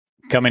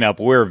Coming up,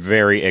 we're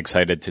very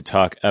excited to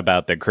talk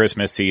about the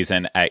Christmas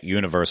season at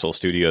Universal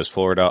Studios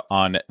Florida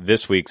on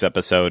this week's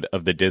episode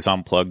of the Diz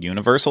Unplugged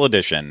Universal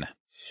Edition.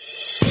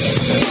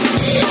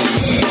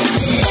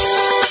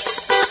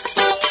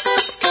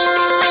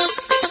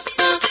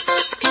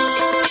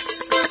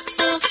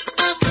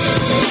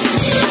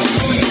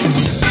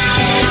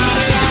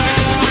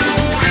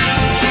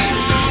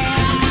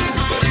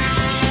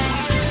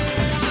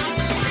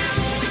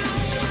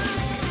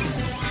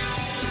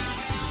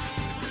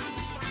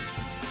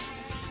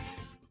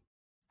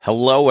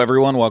 Hello,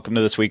 everyone. Welcome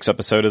to this week's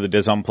episode of the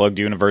Diz Unplugged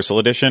Universal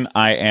Edition.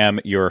 I am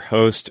your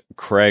host,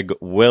 Craig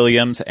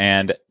Williams,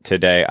 and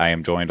today I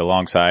am joined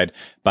alongside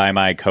by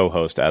my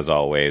co-host, as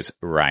always,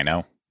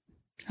 Rhino.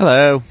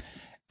 Hello.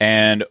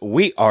 And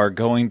we are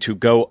going to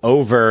go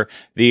over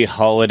the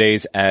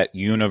holidays at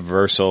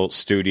Universal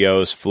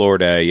Studios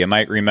Florida. You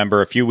might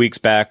remember a few weeks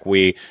back,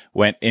 we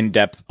went in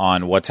depth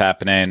on what's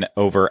happening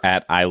over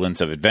at Islands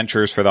of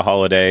Adventures for the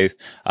holidays.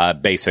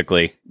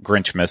 Basically,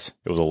 Grinchmas.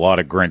 It was a lot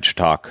of Grinch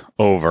talk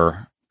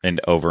over and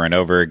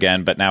over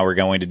again. But now we're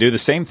going to do the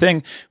same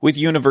thing with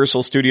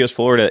Universal Studios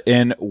Florida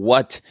in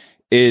what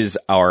is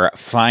our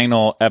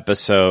final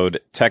episode,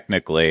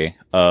 technically,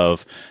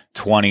 of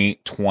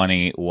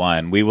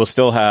 2021. We will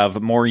still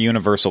have more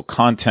Universal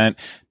content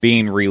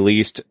being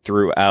released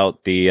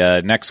throughout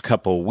the next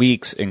couple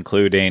weeks,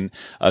 including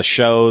a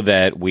show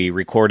that we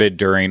recorded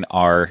during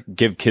our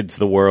Give Kids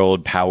the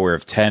World Power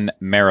of 10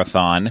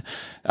 marathon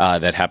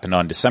that happened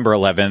on December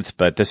 11th.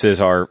 But this is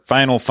our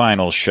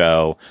final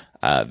show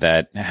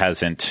that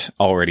hasn't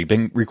already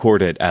been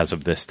recorded as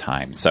of this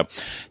time. So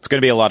it's going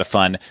to be a lot of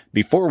fun.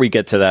 Before we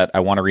get to that, I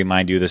want to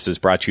remind you this is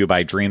brought to you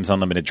by Dreams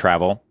Unlimited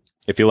Travel.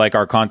 If you like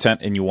our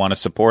content and you want to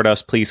support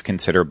us, please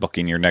consider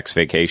booking your next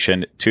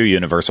vacation to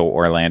Universal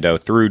Orlando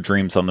through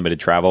Dreams Unlimited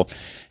Travel.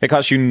 It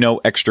costs you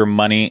no extra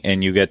money,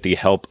 and you get the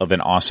help of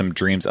an awesome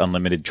Dreams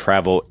Unlimited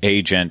Travel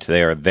agent.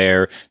 They are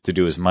there to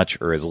do as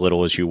much or as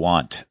little as you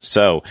want.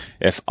 So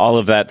if all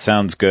of that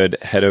sounds good,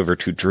 head over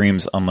to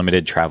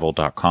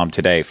dreamsunlimitedtravel.com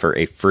today for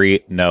a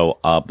free, no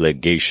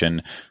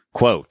obligation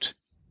quote.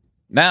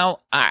 Now,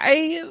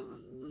 I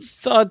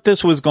thought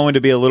this was going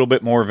to be a little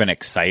bit more of an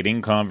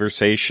exciting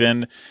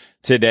conversation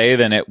today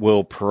than it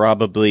will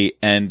probably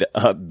end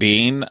up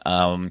being.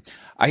 I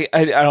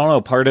don't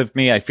know. Part of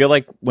me, I feel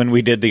like when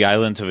we did the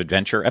Islands of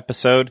Adventure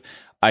episode,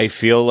 I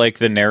feel like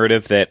the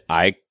narrative that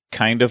I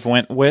kind of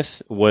went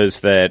with was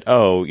that,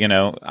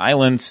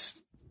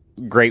 Islands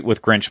great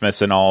with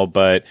Grinchmas and all,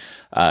 but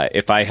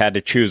if I had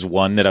to choose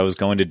one that I was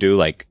going to do,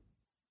 like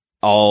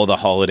all the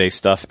holiday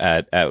stuff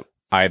at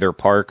either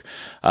park,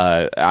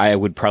 I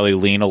would probably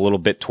lean a little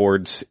bit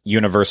towards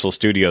Universal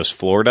Studios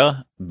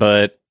Florida,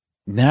 but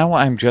now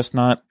I'm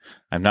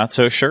not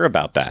so sure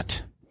about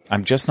that.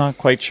 I'm just not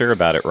quite sure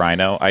about it,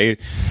 Rhino. I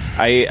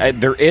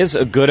there is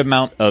a good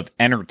amount of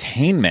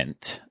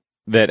entertainment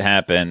that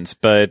happens,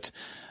 but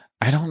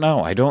I don't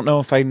know. I don't know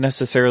if I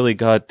necessarily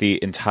got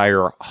the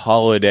entire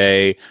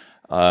holiday,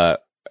 the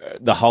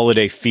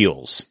holiday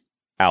feels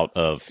out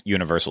of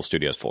Universal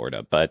Studios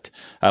Florida. But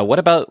what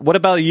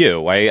about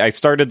you? I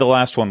started the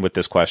last one with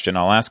this question.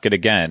 I'll ask it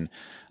again.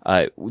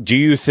 Do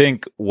you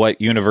think what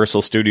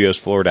Universal Studios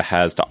Florida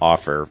has to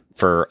offer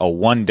for a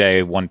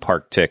one-day,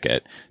 one-park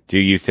ticket, do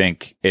you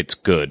think it's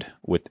good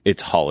with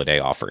its holiday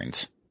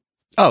offerings?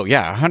 Oh,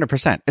 yeah,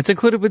 100%. It's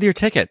included with your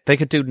ticket. They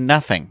could do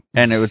nothing,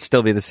 and it would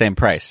still be the same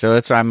price. So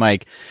that's why I'm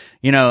like,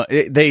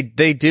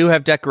 they do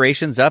have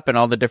decorations up in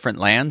all the different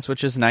lands,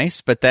 which is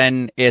nice. But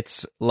then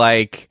it's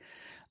like,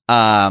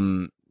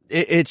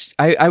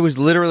 I was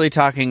literally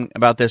talking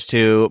about this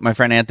to my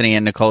friend Anthony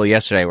and Nicole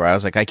yesterday, where I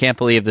was like, I can't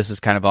believe this is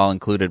kind of all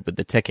included with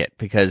the ticket,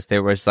 because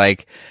there was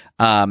like,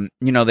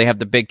 they have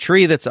the big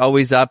tree that's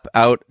always up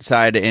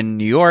outside in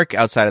New York,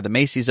 outside of the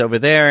Macy's over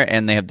there,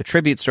 and they have the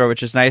tribute store,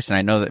 which is nice. And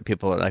I know that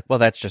people are like, well,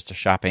 that's just a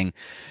shopping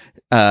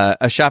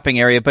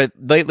area. But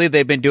lately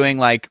they've been doing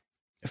like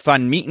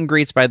fun meet and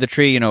greets by the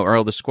tree.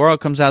 Earl the Squirrel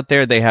comes out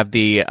there. They have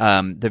the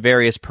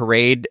various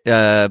parade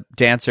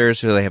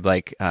dancers who they have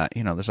like,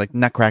 there's like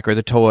Nutcracker,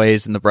 the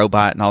toys, and the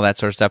robot and all that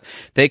sort of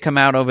stuff. They come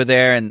out over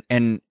there,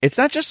 and it's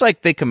not just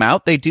like they come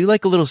out, they do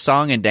like a little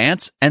song and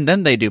dance, and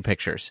then they do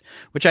pictures,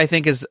 which I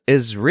think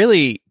is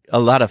really a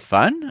lot of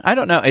fun. I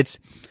don't know.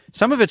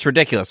 Some of it's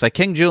ridiculous, like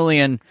King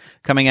Julian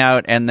coming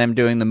out and them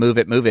doing the move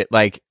it,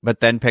 like, but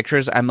then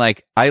pictures. I'm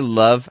like, I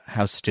love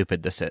how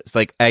stupid this is.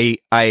 Like,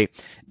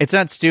 it's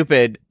not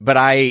stupid, but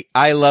I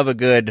love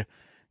you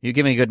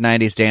give me a good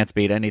 90s dance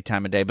beat any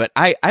time of day. But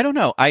I don't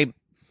know.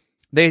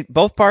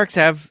 Both parks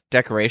have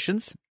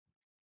decorations,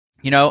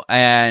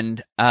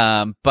 and,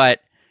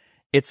 but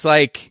it's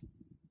like,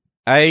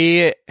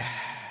 I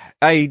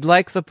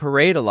like the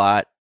parade a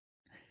lot.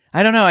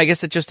 I don't know. I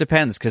guess it just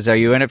depends, because are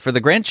you in it for the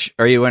Grinch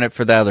or are you in it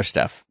for the other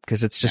stuff?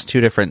 Because it's just two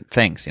different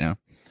things,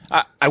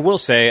 I will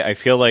say, I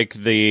feel like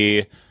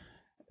the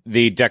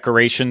the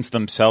decorations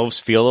themselves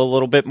feel a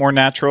little bit more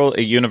natural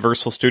at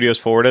Universal Studios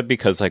Florida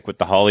because, like, with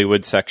the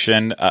Hollywood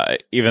section,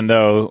 even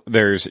though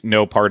there's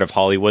no part of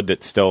Hollywood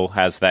that still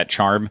has that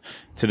charm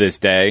to this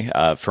day,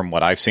 from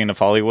what I've seen of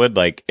Hollywood,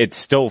 like, it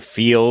still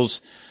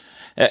feels...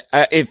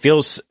 It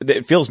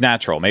feels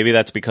natural. Maybe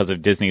that's because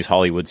of Disney's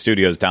Hollywood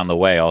Studios down the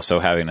way also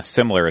having a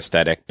similar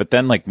aesthetic. But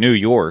then, like, New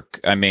York,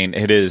 I mean,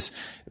 it is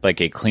like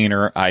a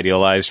cleaner,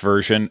 idealized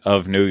version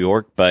of New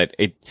York. But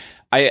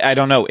I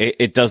don't know.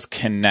 It does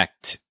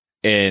connect,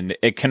 and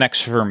it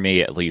connects for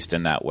me at least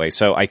in that way.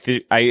 So I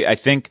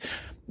think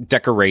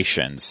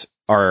decorations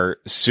are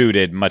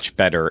suited much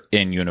better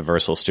in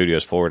Universal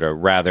Studios Florida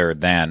rather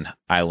than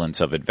Islands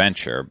of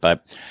Adventure.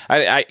 But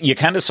you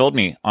kind of sold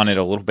me on it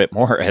a little bit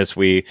more as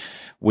we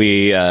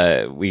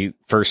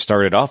first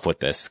started off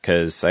with this,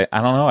 because I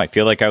don't know, I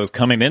feel like I was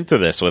coming into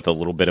this with a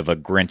little bit of a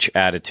Grinch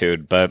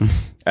attitude. But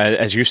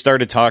as you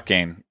started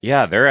talking,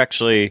 yeah, there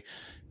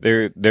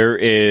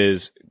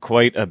is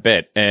quite a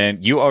bit.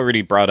 And you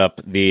already brought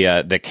up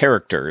the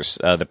characters,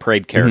 the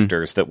parade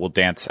characters that will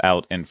dance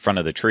out in front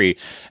of the tree.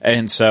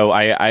 And so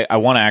I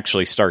want to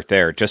actually start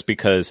there just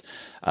because,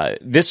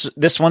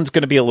 this one's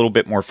going to be a little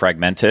bit more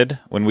fragmented.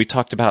 When we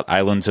talked about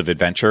Islands of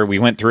Adventure, we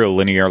went through a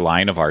linear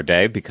line of our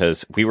day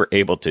because we were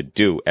able to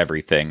do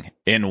everything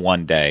in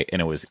one day, and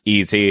it was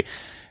easy.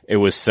 It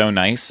was so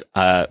nice.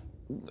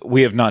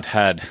 We have not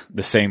had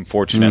the same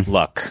fortunate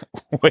luck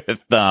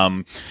with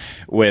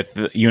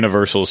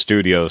Universal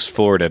Studios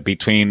Florida,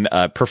 between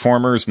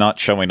performers not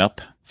showing up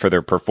for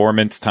their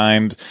performance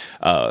times,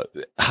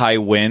 high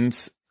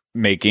winds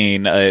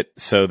making it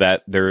so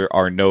that there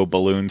are no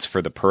balloons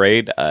for the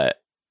parade.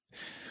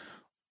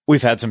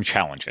 We've had some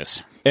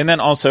challenges. And then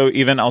also,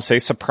 even I'll say,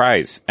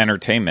 surprise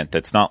entertainment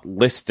that's not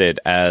listed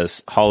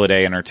as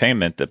holiday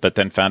entertainment, but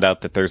then found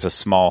out that there's a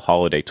small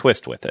holiday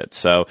twist with it.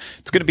 So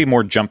it's going to be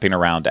more jumping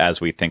around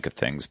as we think of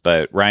things.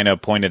 But Rhino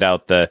pointed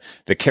out the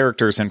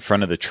characters in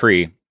front of the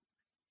tree.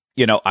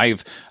 You know,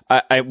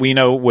 we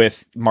know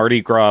with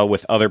Mardi Gras,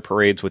 with other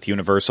parades with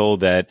Universal,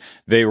 that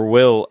they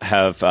will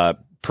have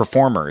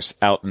performers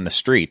out in the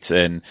streets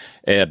and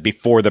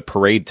before the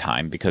parade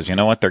time, because you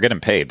know what? They're getting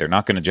paid. They're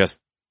not going to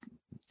just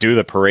do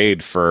the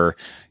parade for,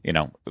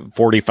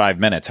 45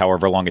 minutes,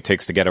 however long it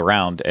takes to get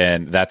around,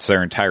 and that's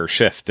their entire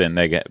shift, and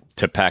they get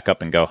to pack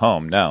up and go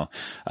home. No,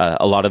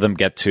 a lot of them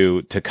get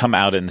to come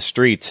out in the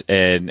streets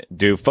and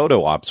do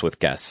photo ops with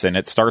guests, and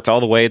it starts all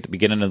the way at the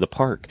beginning of the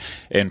park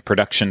in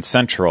Production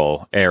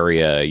Central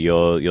area.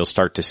 You'll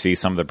start to see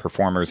some of the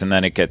performers, and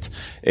then it gets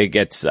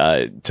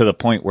to the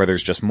point where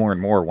there's just more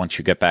and more once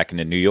you get back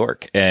into New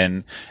York.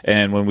 And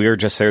when we were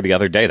just there the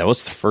other day, that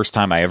was the first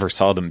time I ever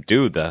saw them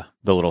do the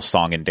little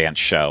song and dance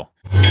show.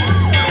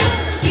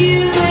 You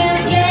will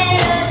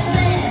get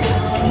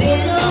a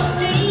little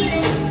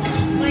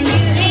feeling when you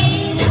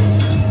hear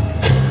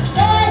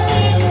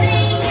voices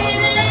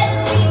singing,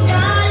 let's be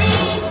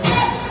jolly,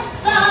 deck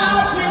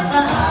balls with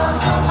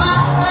balls of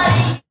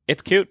holly.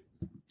 It's cute.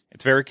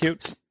 It's very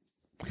cute.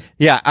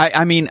 Yeah,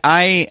 I mean,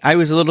 I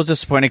was a little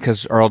disappointed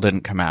because Earl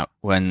didn't come out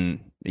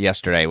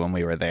yesterday when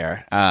we were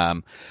there.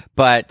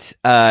 But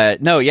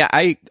no, yeah,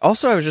 I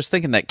was just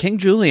thinking that King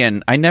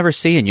Julian, I never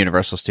see in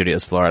Universal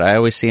Studios Florida. I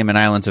always see him in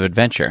Islands of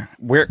Adventure.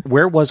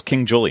 Where was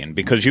King Julian?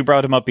 Because you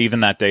brought him up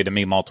even that day to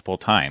me multiple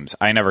times.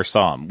 I never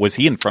saw him. Was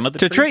he in front of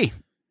the tree?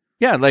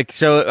 Yeah,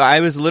 so I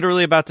was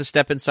literally about to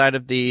step inside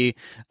of the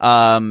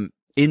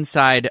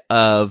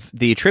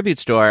tribute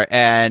store,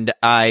 and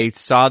I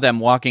saw them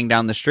walking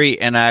down the street,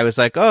 and I was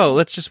like, oh,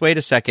 let's just wait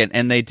a second.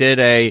 And they did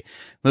a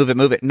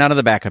move it. None of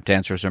the backup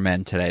dancers are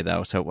men today,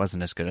 though, so it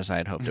wasn't as good as I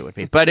had hoped it would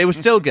be, but it was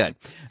still good.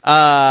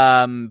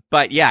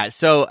 But yeah,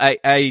 so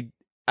I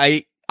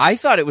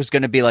thought it was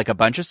going to be like a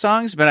bunch of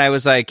songs, but I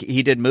was like,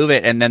 he did move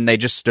it, and then they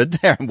just stood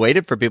there and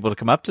waited for people to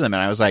come up to them,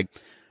 and I was like,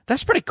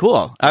 that's pretty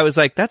cool. I was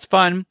like, that's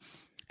fun.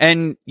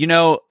 And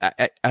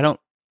I don't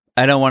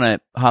want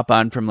to hop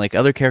on from like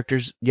other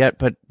characters yet,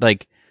 but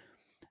like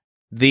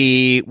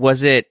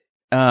was it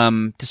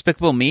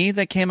Despicable Me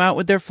that came out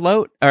with their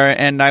float?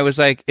 And I was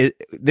like,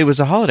 there was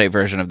a holiday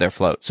version of their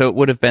float, so it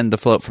would have been the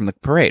float from the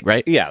parade,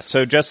 right? Yeah.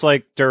 So just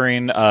like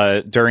during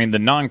the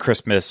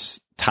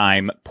non-Christmas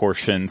time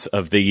portions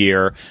of the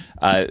year,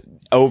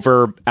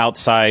 over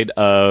outside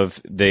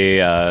of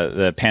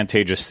the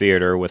Pantages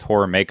Theater with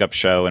Horror Makeup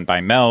Show and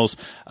by Mel's,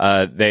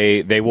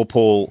 they will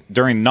pull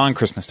during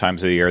non-Christmas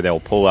times of the year. They'll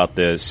pull out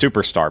the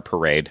Superstar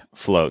Parade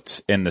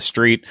floats in the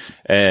street.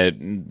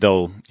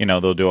 They'll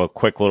do a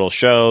quick little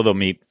show. They'll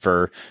meet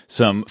for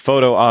some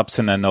photo ops,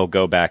 and then they'll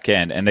go back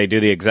in. And they do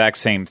the exact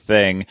same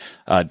thing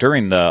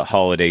during the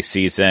holiday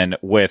season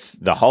with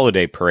the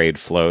holiday parade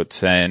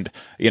floats. And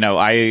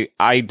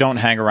I don't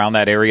hang around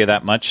that area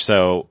that much,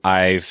 so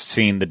I've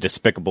seen the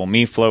Despicable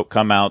Me float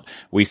come out.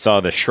 We saw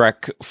the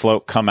Shrek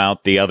float come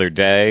out the other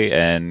day,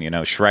 and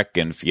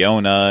Shrek and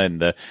Fiona and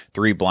the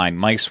Three Blind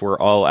Mice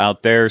were all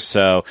out there.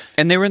 So,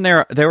 and they were in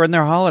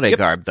their holiday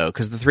garb though,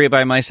 because the Three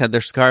Blind Mice had their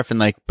scarf, and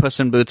like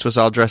Puss in Boots was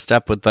all dressed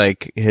up with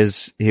like he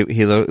was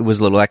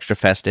a little extra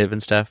festive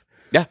and stuff.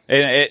 Yeah,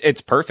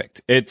 it's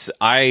perfect.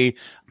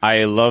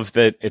 I love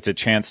that it's a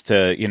chance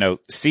to,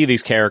 see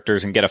these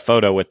characters and get a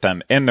photo with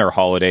them in their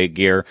holiday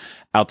gear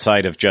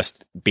outside of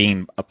just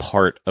being a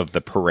part of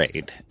the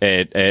parade.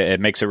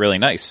 It makes it really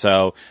nice.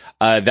 So,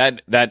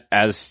 that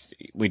as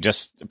we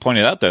just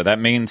pointed out though, that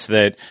means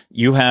that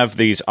you have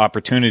these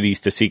opportunities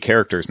to see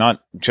characters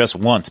not just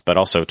once, but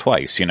also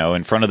twice.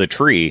 In front of the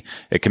tree,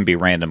 it can be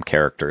random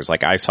characters.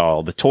 Like I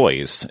saw the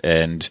toys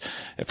and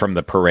from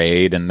the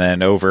parade, and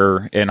then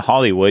over in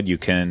Hollywood, you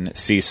can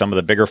see some of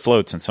the bigger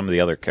floats and some of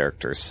the other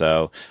characters.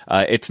 So,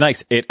 it's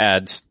nice. It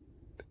adds,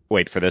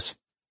 wait for this.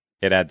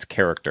 It adds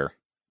character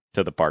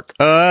to the park.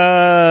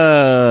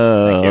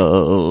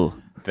 Oh.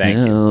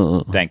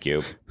 Thank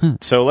you.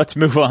 So let's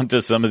move on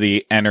to some of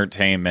the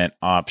entertainment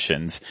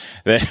options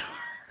that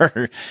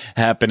are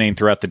happening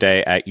throughout the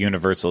day at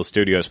Universal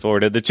Studios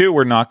Florida. The two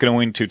we're not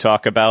going to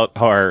talk about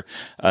are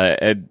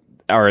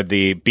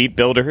the Beat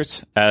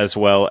Builders, as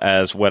well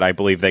as what I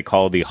believe they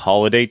call the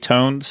Holiday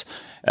Tones,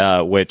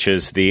 which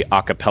is the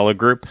a cappella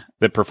group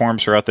that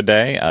performs throughout the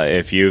day.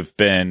 If you've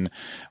been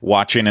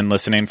watching and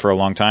listening for a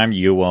long time,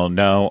 you will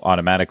know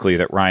automatically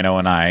that Rhino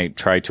and I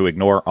try to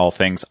ignore all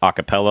things a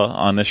cappella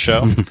on this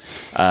show.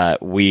 I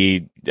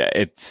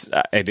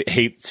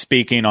hate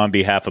speaking on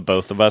behalf of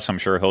both of us. I'm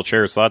sure he'll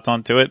share his thoughts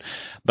onto it,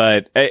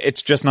 but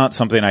it's just not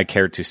something I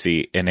care to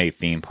see in a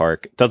theme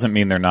park. Doesn't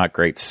mean they're not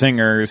great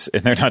singers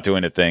and they're not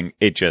doing a thing.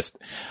 It just,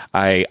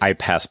 I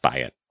pass by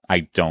it.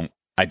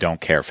 I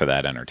don't care for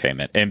that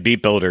entertainment. And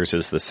Beat Builders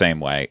is the same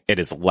way. It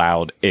is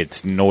loud.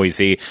 It's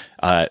noisy.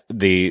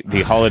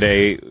 The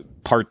holiday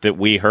part that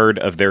we heard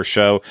of their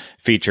show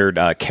featured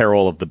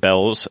Carol of the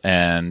Bells,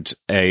 and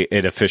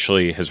it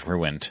officially has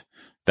ruined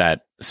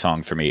that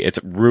song for me. It's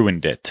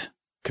ruined it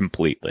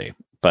completely.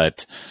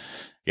 But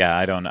yeah,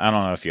 I don't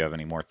know if you have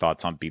any more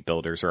thoughts on Beat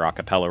Builders or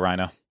acapella,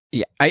 Rhino.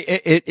 Yeah,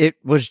 it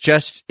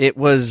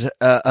was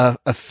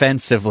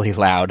offensively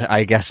loud,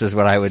 I guess is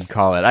what I would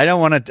call it. I don't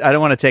want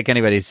to take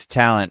anybody's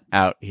talent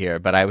out here,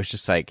 but I was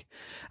just like,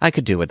 I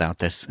could do without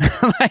this.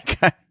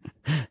 Like, I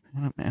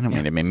don't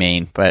mean to be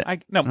mean, but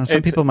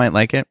some people might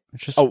like it.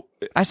 It's just,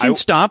 I saw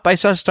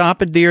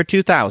Stomp in the year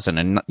 2000,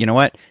 and you know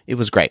what? It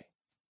was great.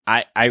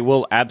 I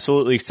will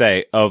absolutely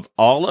say, of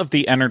all of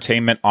the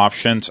entertainment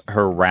options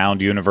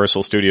around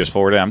Universal Studios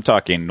Florida, I'm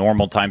talking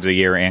normal times of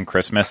year and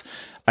Christmas,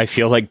 I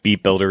feel like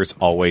Beat Builders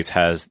always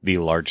has the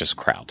largest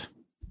crowd.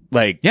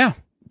 Like, yeah,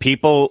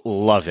 people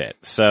love it.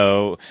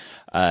 So,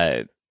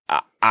 I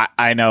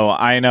know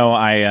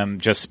I am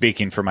just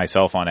speaking for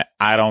myself on it.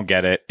 I don't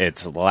get it.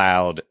 It's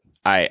loud.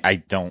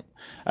 I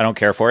don't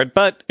care for it.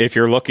 But if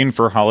you're looking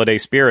for holiday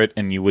spirit,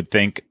 and you would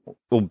think,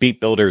 well,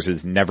 Beat Builders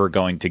is never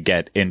going to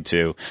get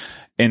into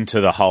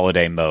the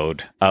holiday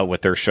mode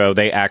with their show,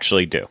 they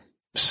actually do.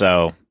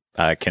 So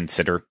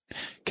consider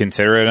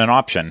it an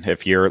option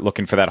if you're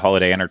looking for that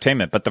holiday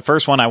entertainment. But the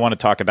first one I want to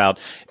talk about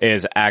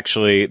is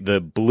actually the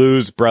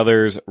Blues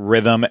Brothers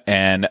Rhythm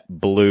and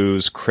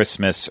Blues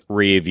Christmas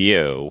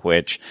Review,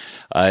 which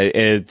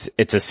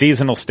it's a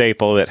seasonal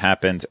staple that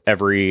happens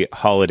every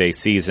holiday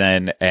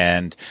season.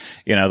 And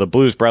the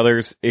Blues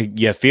Brothers,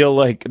 you feel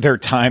like their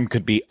time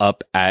could be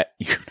up at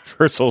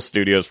Universal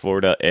Studios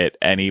Florida at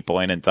any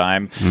point in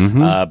time.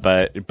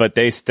 Mm-hmm. But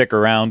they stick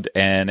around,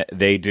 and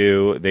they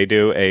do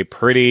a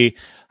pretty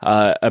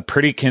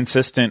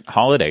consistent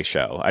holiday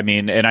show. I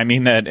mean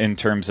that in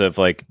terms of,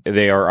 like,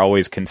 they are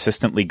always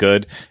consistently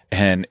good,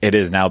 and it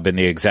has now been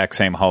the exact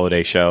same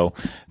holiday show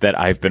that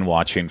I've been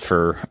watching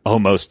for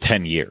almost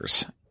 10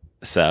 years.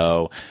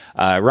 So,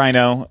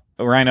 Rhino,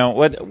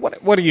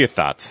 what are your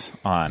thoughts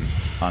on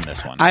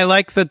this one? I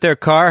like that their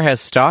car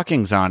has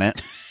stockings on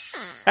it.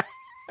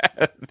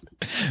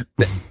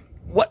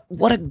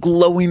 What a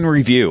glowing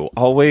review.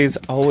 Always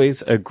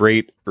a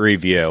great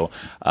review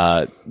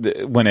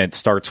when it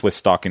starts with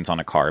stockings on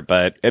a car.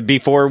 But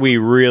before we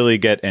really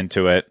get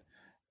into it,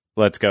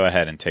 let's go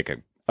ahead and take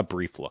a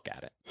brief look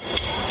at it.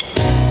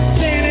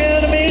 Standing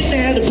in the mason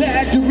at the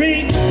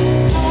factory,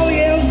 all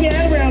the elves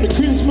get around the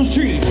Christmas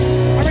tree.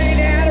 I ran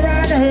down the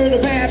rock, I heard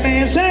a bad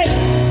man say,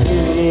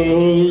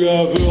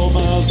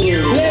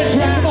 let's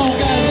rock, on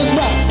guys, let's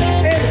rock.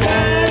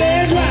 Everybody,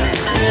 let's rock.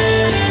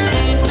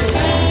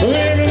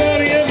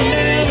 Everybody up and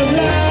down the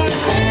block,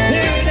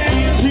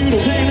 down to the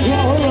Santa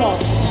Claus rock.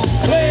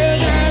 Well,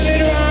 now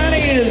little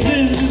Ronnie is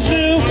this is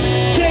Sue,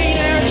 taking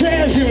out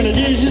trash, doing the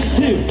dishes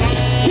too.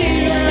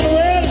 Keep around the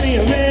world, me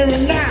a very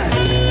nice.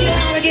 You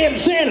wanna give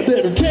Santa,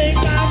 better take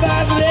my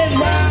Bible, let's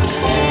rock.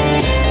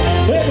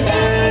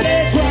 Everybody,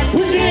 let's rock.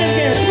 Put your hands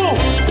together, come on.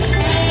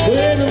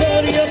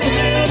 Everybody up and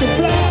down the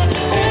block,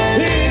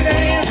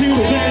 down to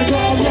the Santa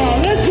Claus rock.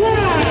 Let's rock.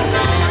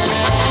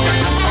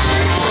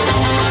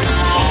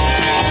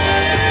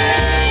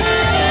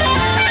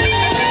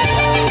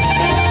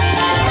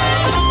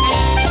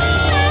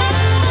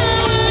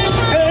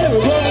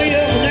 Everybody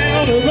up and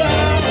down the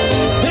block,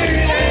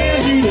 down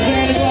to the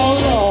Santa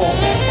Claus rock.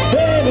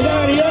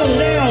 Everybody up and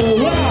down the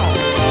block,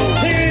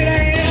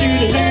 down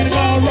to the Santa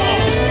Claus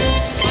rock.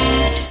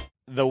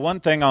 The one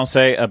thing I'll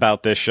say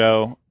about this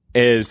show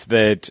is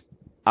that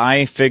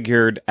I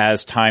figured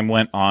as time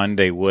went on,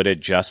 they would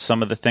adjust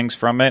some of the things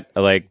from it.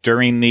 Like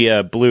during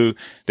the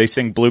they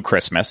sing Blue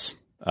Christmas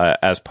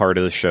as part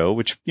of the show,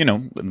 which,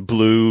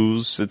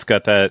 blues, it's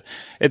got that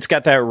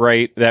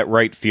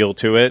right feel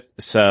to it.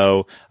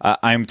 So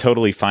I'm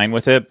totally fine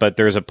with it. But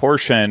there's a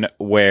portion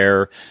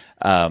where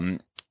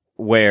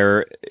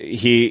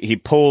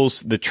he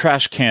pulls the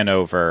trash can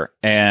over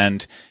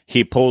and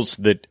he pulls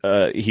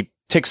he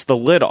takes the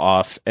lid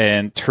off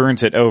and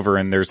turns it over,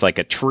 and there's like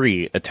a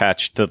tree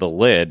attached to the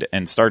lid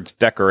and starts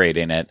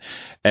decorating it.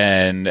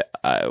 And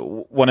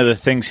one of the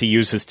things he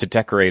uses to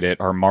decorate it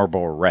are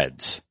Marlboro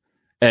Reds.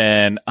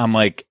 And I'm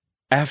like,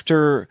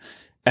 after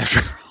all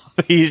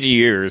these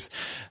years,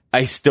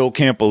 I still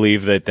can't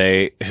believe that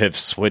they have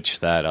switched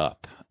that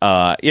up.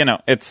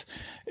 It's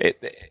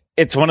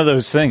one of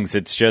those things.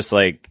 It's just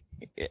like,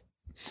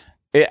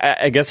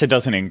 I guess it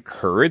doesn't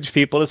encourage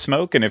people to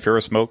smoke. And if you're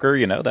a smoker,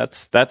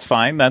 that's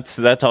fine.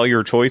 That's all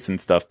your choice and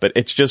stuff. But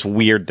it's just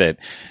weird that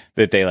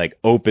they like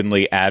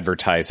openly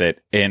advertise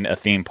it in a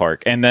theme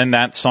park. And then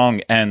that song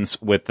ends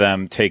with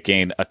them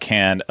taking a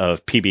can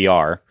of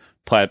PBR,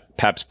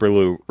 Pabst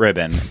Blue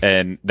Ribbon,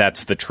 and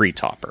that's the tree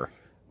topper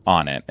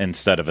on it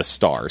instead of a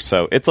star.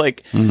 So it's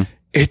like,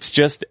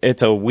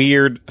 it's a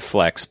weird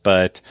flex,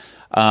 but,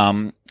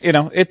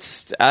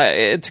 it's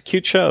a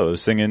cute show,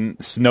 singing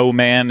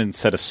Snowman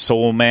instead of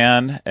Soul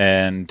Man.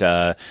 And,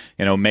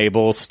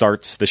 Mabel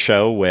starts the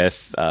show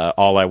with,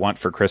 All I Want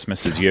for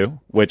Christmas Is You,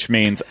 which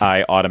means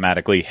I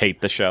automatically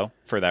hate the show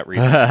for that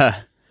reason.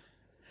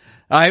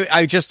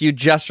 You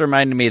just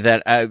reminded me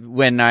that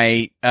when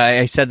I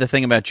said the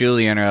thing about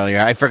Julian earlier,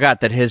 I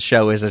forgot that his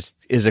show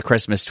is a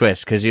Christmas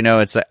twist, because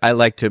it's I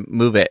like to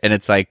move it, and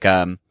it's like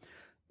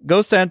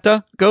go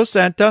Santa, go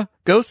Santa,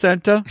 go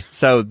Santa.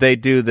 So they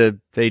do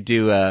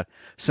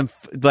some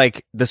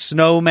like the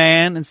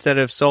Snowman instead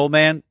of Soul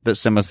Man. But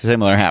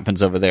similar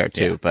happens over there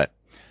too. Yeah. But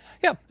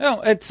yeah,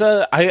 no, it's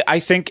I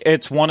think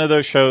it's one of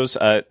those shows.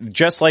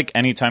 Just like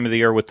any time of the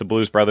year with the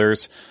Blues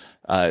Brothers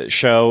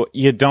show,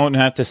 you don't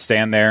have to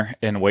stand there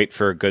and wait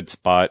for a good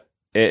spot.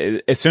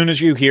 As soon as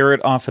you hear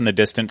it off in the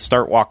distance,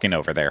 start walking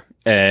over there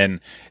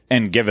and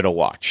give it a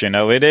watch.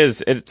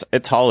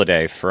 It's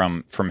holiday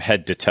from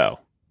head to toe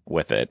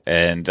with it.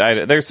 And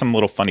there's some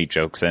little funny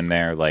jokes in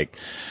there. Like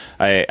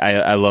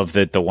I love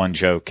that the one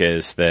joke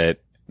is that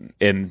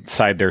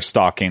inside their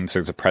stockings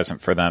there's a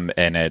present for them,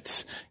 and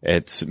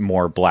it's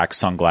more black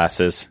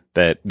sunglasses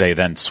that they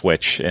then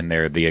switch, and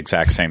they're the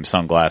exact same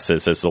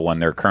sunglasses as the one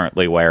they're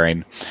currently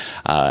wearing.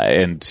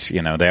 And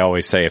they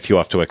always say if you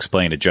have to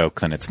explain a joke,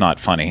 then it's not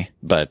funny.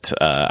 But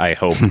I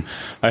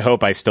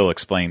hope I still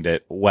explained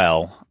it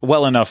well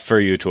enough for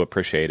you to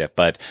appreciate it.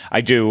 But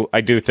I do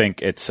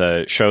think it's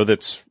a show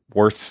that's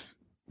worth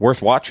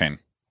watching,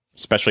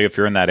 especially if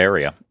you're in that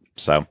area.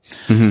 So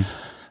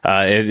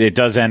it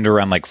does end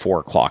around like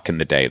 4:00 in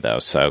the day, though.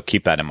 So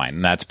keep that in mind.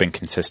 And that's been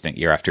consistent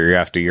year after year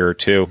after year or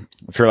two.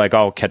 If you're like,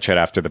 I'll catch it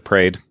after the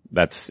parade,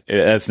 that's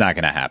not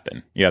going to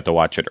happen. You have to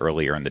watch it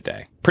earlier in the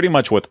day. Pretty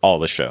much with all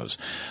the shows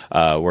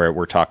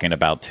we're talking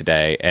about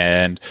today.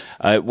 And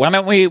why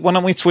don't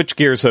we switch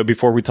gears though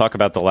before we talk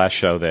about the last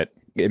show that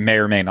it may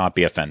or may not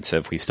be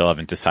offensive. We still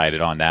haven't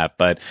decided on that,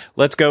 but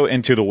let's go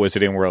into the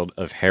Wizarding World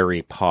of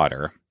Harry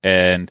Potter.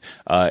 And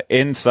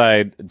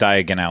inside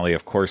Diagon Alley,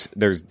 of course,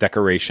 there's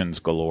decorations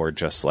galore,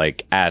 just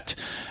like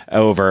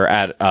over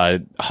at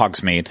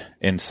Hogsmeade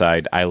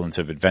inside Islands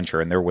of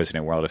Adventure in their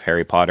Wizarding World of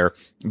Harry Potter.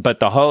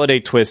 But the holiday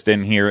twist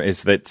in here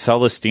is that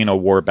Celestina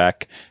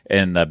Warbeck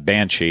and the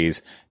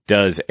Banshees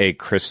does a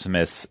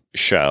Christmas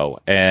show,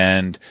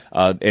 and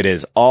it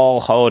is all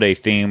holiday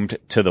themed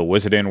to the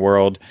Wizarding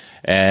World.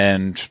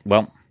 And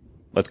well,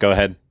 let's go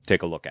ahead,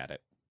 take a look at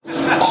it. Did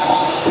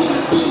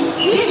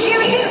you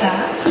hear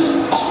that?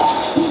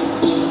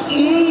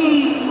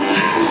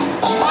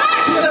 What?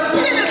 The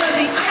rhythm of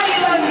the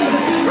islands!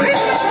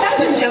 Christmas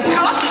doesn't just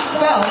cast its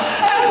spell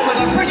over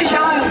the British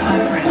Isles, my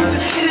friends.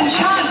 It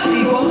enchants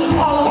people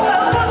all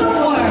over the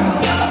world.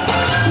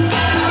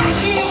 I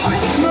hear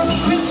Christmas,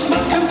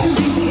 Christmas come to me.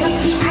 I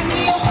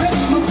hear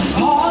Christmas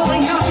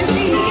calling out to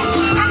me.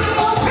 I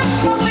hear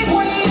Christmas, we've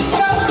waited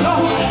so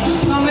long.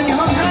 Summon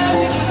your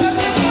hand, the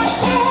Christmas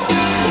song.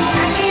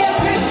 I hear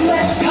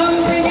Christmas, come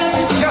bring us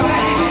joy.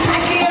 I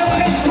hear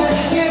Christmas,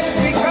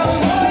 every girl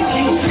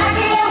voicing. I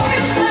hear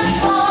Christmas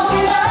all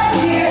through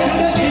the year.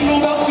 The jingle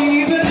bell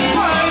season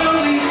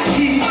finally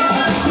here.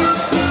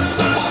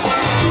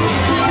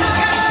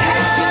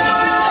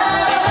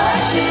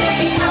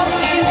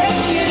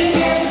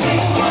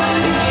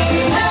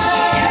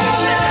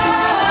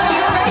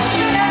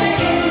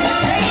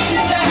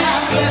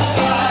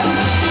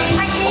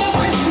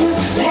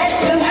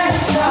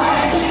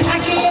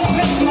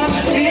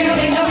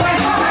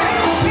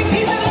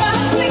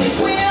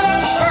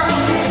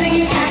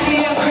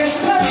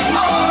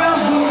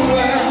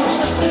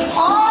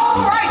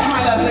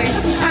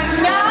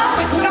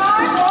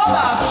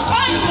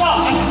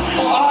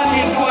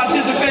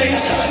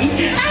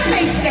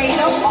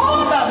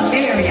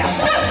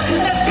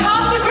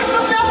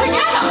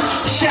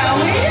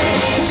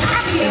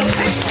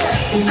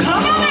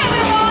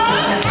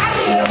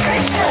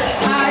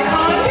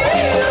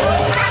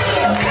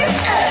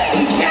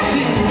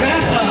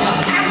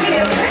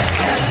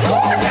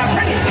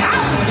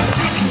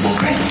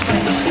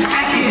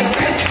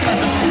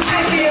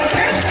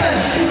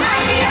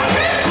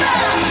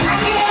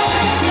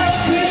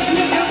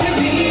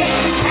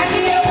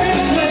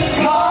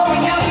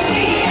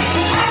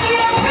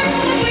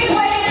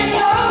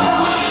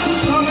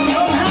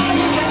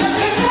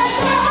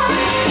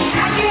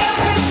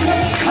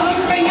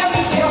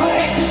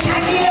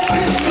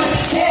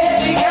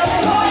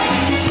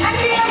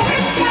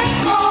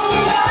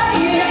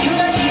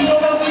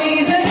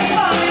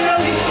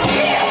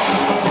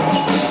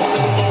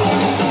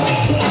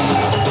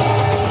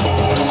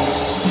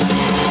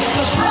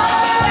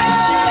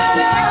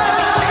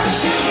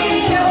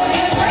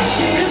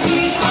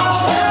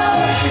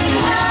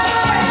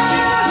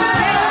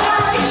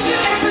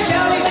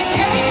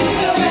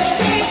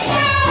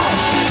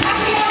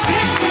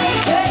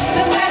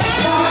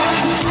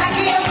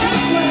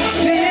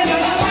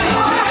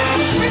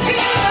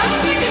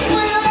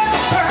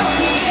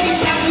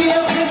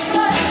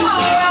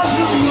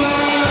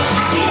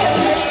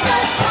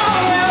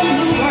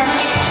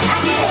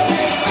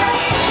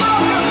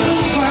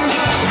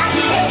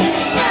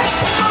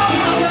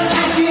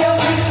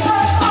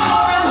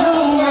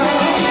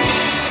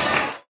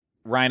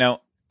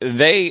 Rhino,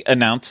 they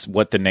announce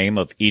what the name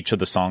of each of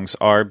the songs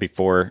are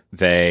before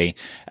they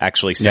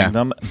actually sing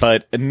them,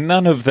 but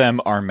none of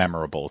them are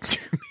memorable to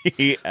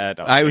me at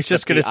all. I was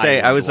just going to say,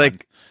 I was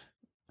like,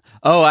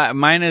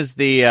 mine is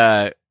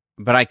the,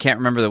 but I can't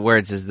remember the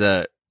words, is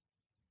the,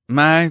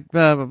 my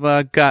blah, blah,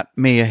 blah, got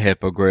me a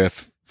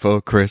hippogriff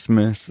for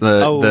Christmas.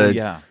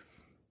 Yeah.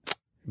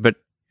 But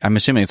I'm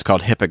assuming it's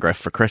called Hippogriff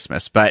for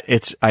Christmas, but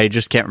I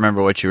just can't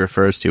remember what she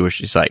refers to, where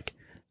she's like,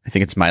 I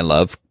think it's my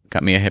love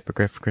got me a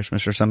hippogriff for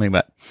Christmas or something,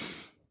 but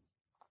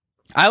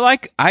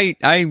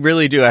I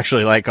really do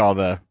actually like all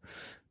the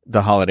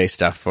holiday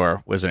stuff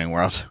for Wizarding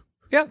World.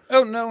 Yeah.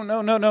 Oh, no.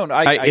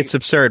 It's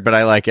absurd, but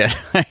I like it.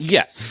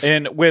 Yes.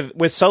 And with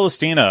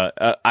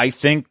Celestina, I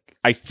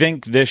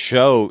think this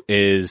show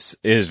is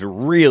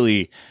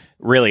really,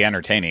 really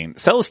entertaining.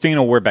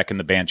 Celestina Warbeck and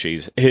the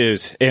Banshees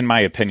is, in my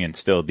opinion,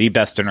 still the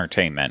best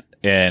entertainment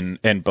in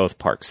both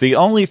parks. The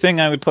only thing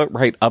I would put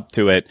right up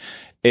to it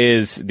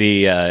is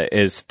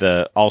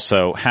the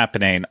also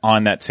happening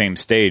on that same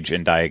stage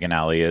in Diagon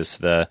Alley is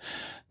the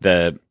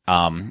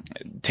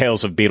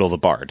Tales of Beetle the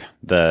Bard,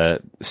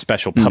 the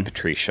special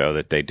puppetry show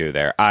that they do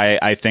there.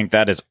 I think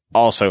that is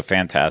also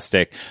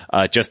fantastic.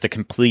 Just a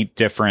complete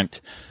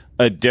different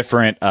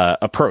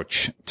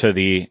approach to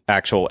the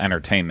actual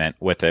entertainment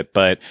with it.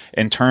 But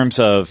in terms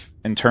of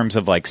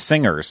like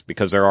singers,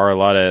 because there are a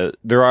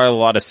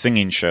lot of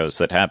singing shows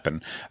that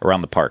happen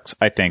around the parks,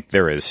 I think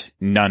there is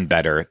none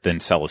better than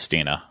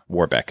Celestina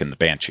Warbeck and the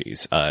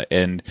Banshees.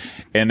 And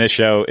this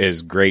show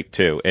is great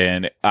too.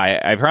 And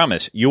I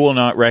promise you will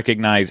not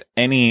recognize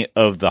any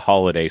of the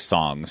holiday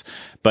songs,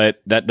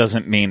 but that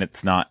doesn't mean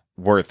it's not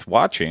worth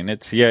watching.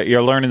 It's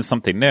you're learning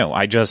something new.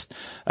 I just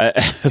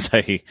as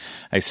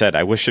I said,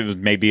 I wish it was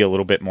maybe a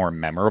little bit more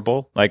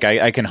memorable. Like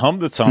I can hum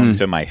the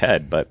songs in my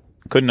head, but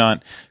could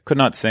not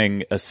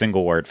sing a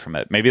single word from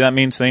it. Maybe that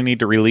means they need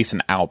to release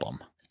an album.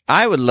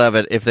 I would love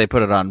it if they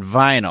put it on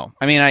vinyl.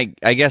 I mean,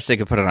 I guess they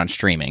could put it on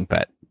streaming,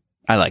 but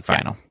I like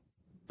vinyl. Yeah.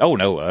 Oh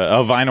no,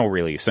 a vinyl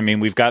release. I mean,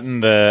 we've gotten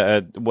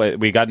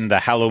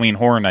the Halloween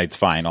Horror Nights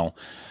vinyl.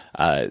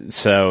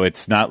 So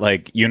it's not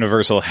like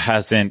Universal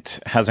hasn't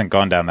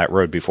gone down that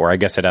road before. I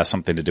guess it has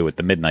something to do with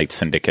the Midnight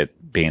Syndicate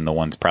being the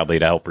ones probably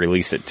to help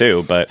release it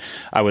too. But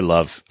I would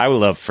love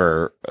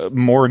for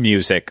more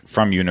music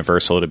from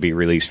Universal to be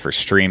released for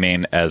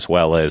streaming as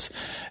well as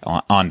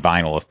on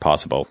vinyl if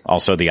possible.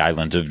 Also the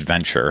Island of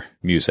Adventure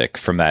music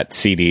from that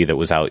CD that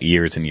was out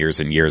years and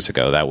years and years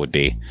ago. That would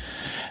be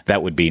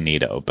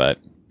neato. But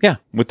yeah,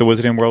 with the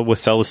Wizarding World with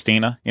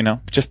Celestina,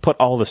 just put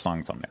all the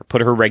songs on there. Put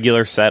her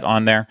regular set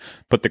on there.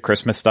 Put the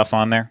Christmas stuff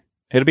on there.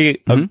 It'll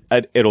be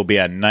it'll be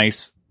a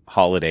nice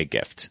holiday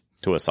gift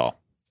to us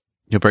all.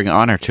 You'll bring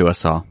honor to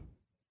us all.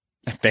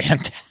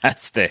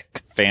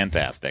 Fantastic.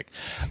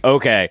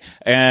 Okay,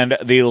 and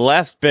the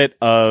last bit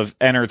of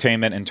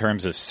entertainment in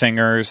terms of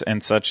singers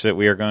and such that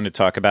we are going to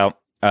talk about.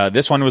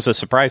 This one was a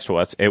surprise to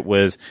us.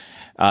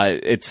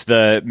 It's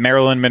the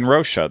Marilyn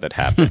Monroe show that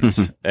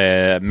happens.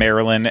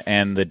 Marilyn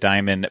and the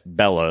Diamond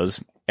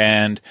Bellas.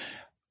 And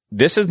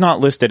this is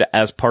not listed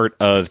as part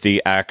of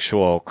the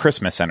actual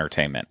Christmas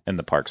entertainment in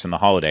the parks and the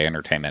holiday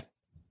entertainment.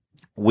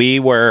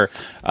 We were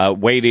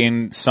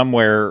waiting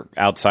somewhere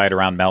outside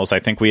around Mel's. I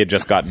think we had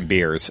just gotten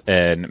beers,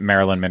 and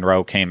Marilyn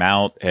Monroe came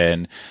out,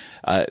 and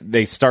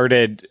they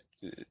started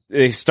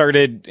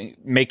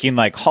making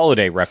like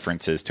holiday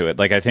references to it.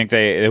 Like I think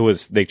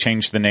they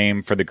changed the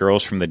name for the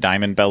girls from the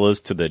Diamond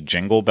Bellas to the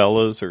Jingle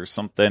Bellas or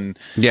something.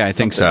 Yeah, I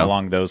think so.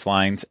 Along those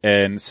lines.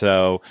 And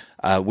so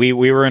we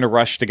were in a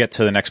rush to get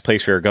to the next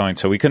place we were going,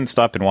 so we couldn't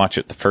stop and watch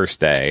it the first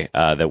day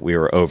that we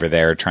were over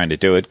there trying to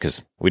do it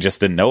because we just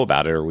didn't know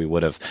about it, or we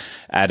would have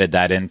added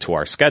that into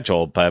our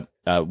schedule. But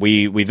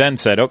we then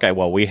said, okay,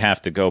 well, we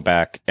have to go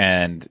back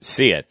and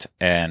see it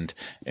and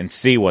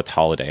see what's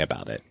holiday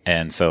about it.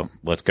 And so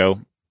let's go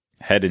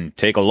ahead and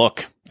take a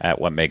look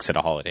at what makes it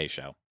a holiday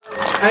show.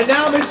 And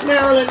now Miss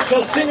Marilyn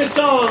shall sing a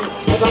song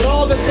about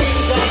all the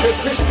things on her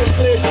Christmas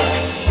list.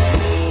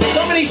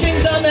 So many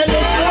things on that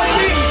list, more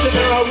things, and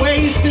there are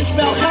ways to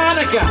spell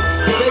Hanukkah.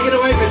 Take it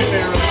away, Miss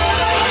Marilyn.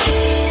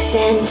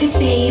 Santa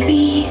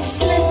baby,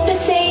 slip a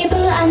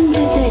sable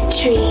under the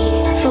tree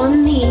for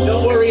me.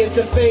 Don't worry, it's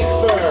a fake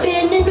fur. I've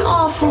been an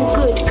awful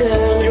good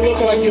girl, You look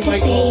Santa like you might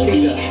call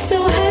baby. Peter.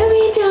 So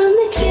hurry down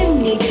the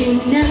chimney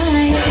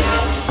tonight.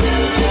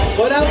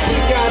 What else you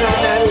got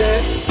on that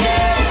list?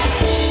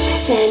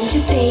 Santa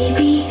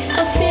baby,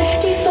 a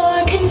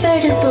 54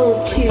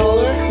 convertible to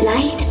Color?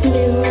 light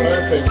blue.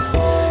 Perfect.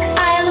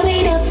 I'll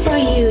wait up for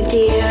you,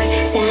 dear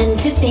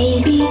Santa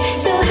baby.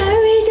 So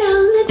hurry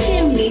down the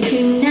chimney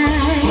tonight.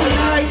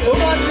 Alright, who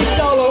wants a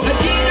solo?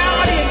 Adina,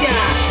 what do you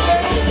got?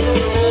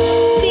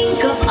 Think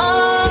of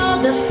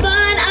all the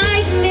fun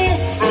I've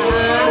missed.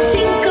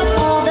 Think of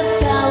all the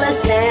fellas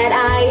that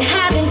I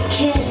haven't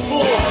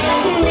kissed.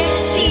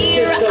 Next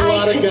year kissed a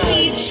lot I of could guys.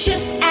 be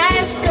just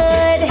as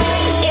good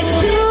if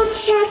you'll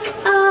check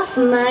off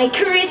my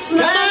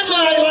Christmas Come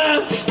on, Lila!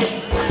 list.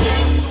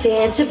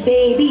 Santa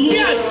baby,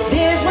 Yes!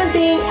 there's one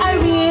thing I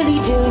really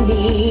do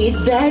need,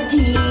 the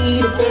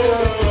deed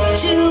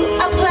to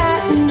a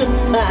platinum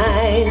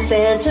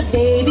Santa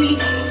baby.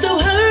 So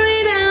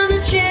hurry down the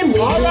chimney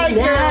All right,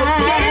 girls,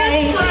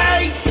 tonight. dance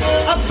right.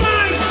 A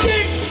 5,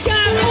 6,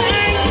 7, 8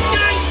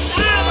 nights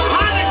of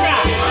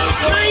Hanukkah.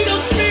 Triangle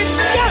spin,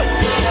 go.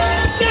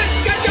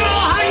 Disco,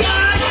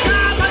 higher,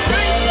 come and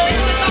drink. Here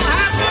we go,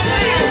 half a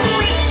man,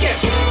 brisket,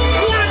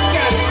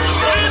 latkes,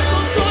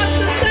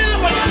 applesauce and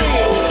sour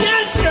cream.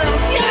 Yes,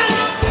 girls, yes.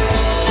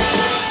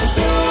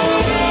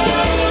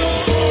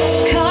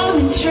 Come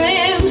and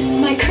trim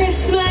my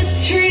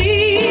Christmas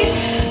tree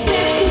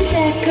with some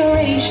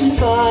decorations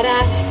bought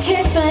at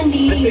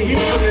Tiffany's.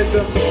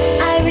 euphemism.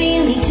 I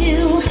really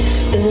do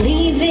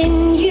believe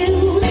in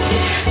you.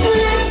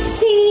 Let's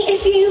see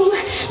if you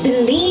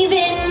believe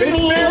in Miss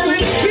me. Marilyn,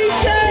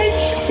 PK.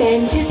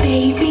 Santa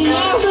baby,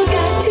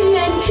 forgot to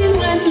mention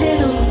one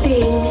little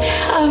thing.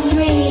 A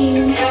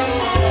ring.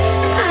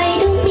 I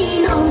don't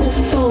mean on the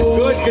phone.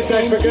 Good, 'cause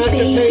I Santa forgot to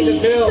pay the baby.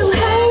 bill. So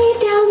hurry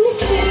down the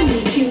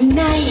chimney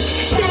tonight.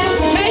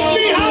 Santa Take me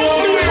baby,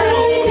 home, and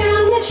hurry girls.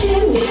 down the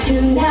chimney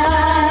tonight.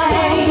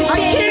 I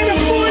can't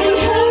afford And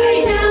to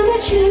hurry fly. down the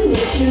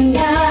chimney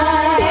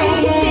tonight.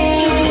 Santa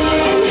baby,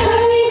 and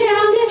hurry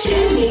down the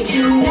chimney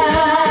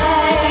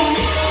tonight.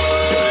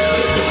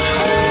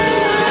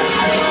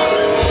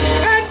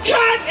 And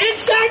cut,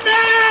 it's a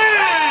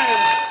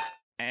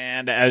man.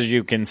 And as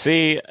you can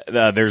see,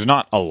 there's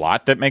not a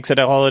lot that makes it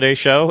a holiday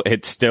show.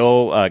 It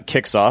still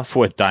kicks off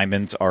with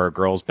Diamonds Are a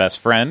Girl's Best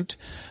Friend.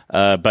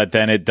 But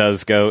then it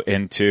does go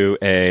into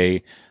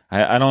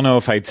I don't know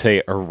if I'd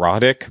say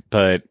erotic,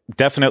 but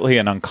definitely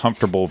an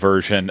uncomfortable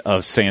version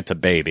of Santa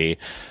Baby.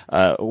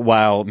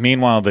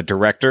 Meanwhile, the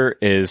director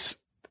is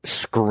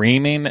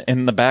screaming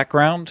in the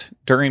background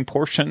during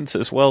portions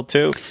as well,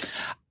 too.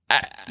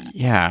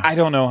 Yeah. I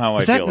don't know how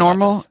Is I that feel about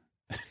normal? this.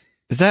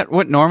 Is that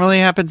what normally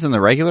happens in the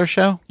regular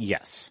show?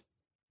 Yes.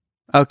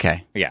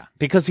 Okay. Yeah.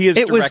 Because he is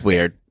It was directing.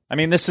 weird. I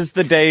mean, this is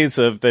the days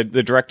of the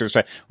director's.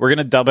 We're going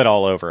to dub it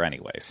all over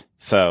anyways.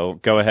 So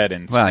go ahead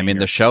and. Well, I mean,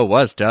 the show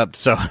was dubbed,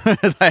 so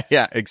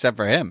yeah, except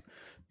for him.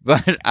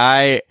 But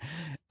yeah,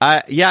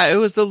 it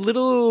was it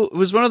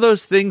was one of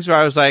those things where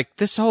I was like,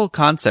 this whole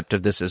concept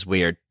of this is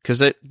weird because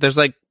there's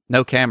like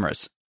no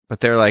cameras, but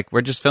they're like, we're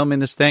just filming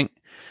this thing.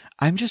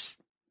 I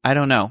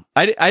don't know.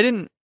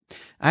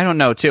 I don't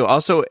know too.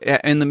 Also,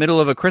 in the middle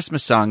of a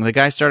Christmas song, the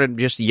guy started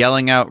just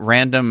yelling out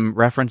random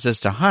references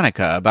to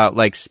Hanukkah about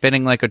like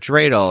spinning like a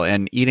dreidel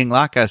and eating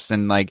latkes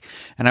and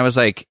I was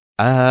like,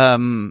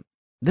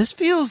 this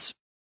feels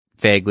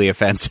vaguely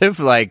offensive.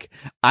 Like,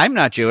 I'm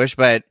not Jewish,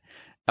 but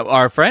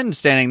our friend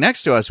standing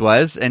next to us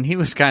was, and he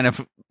was kind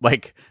of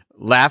like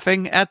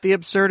laughing at the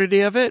absurdity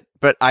of it.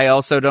 But I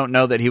also don't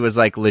know that he was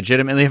like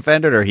legitimately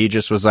offended or he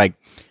just was like,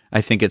 I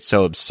think it's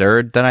so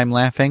absurd that I'm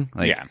laughing.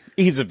 Like, yeah,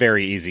 he's a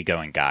very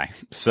easygoing guy,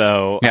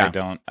 so Yeah.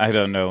 I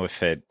don't know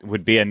if it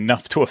would be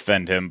enough to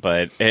offend him,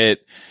 but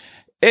it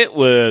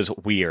was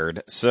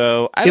weird.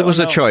 So it was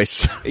a a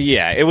choice.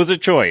 Yeah, it was a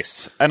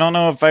choice. I don't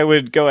know if I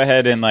would go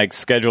ahead and like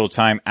schedule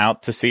time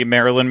out to see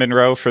Marilyn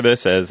Monroe for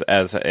this as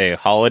a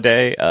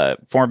holiday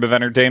form of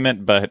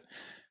entertainment, but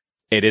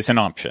it is an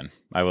option.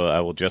 I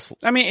will just.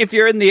 I mean, if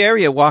you're in the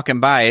area walking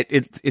by,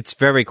 it's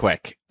very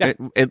quick. Yeah.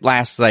 It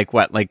lasts like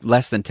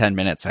less than 10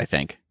 minutes, I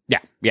think.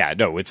 Yeah,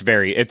 no,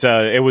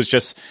 it was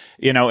just,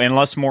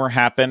 unless more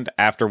happened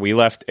after we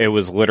left, it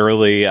was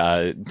literally,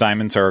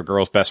 Diamonds Are a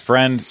Girl's Best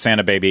Friend,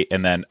 Santa Baby,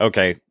 and then,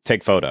 okay,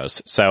 take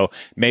photos. So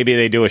maybe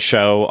they do a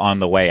show on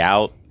the way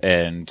out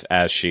and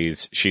as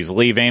she's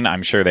leaving,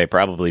 I'm sure they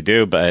probably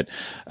do, but,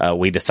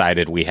 we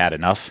decided we had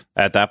enough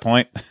at that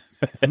point.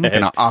 I'm going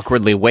to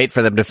awkwardly wait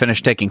for them to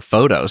finish taking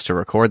photos to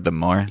record them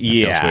more. That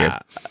feels weird.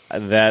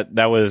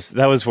 That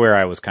was where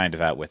I was kind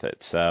of at with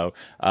it. So,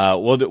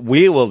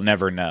 we will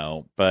never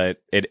know,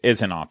 but it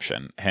is an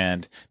option.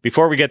 And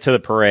before we get to the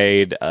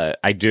parade,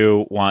 I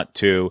do want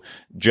to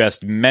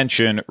just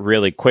mention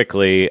really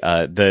quickly,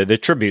 the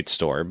tribute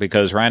store,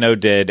 because Rhino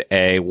did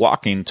a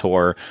walking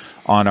tour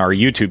on our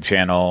YouTube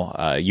channel,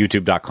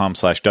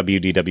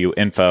 youtube.com/WDW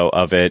info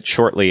of it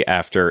shortly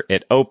after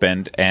it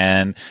opened.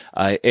 And,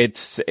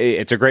 it's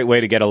a great way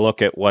to get a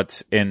look at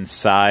what's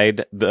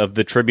inside of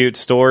the tribute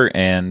store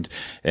and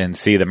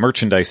see the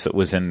merchandise that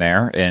was in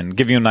there and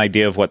give you an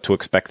idea of what to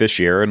expect this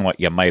year and what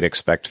you might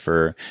expect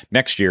for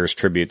next year's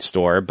tribute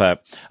store.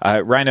 But,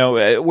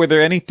 Rhino, were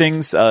there any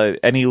things,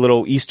 any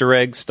little Easter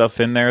egg stuff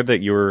in there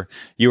that you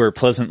were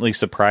pleasantly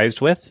surprised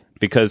with?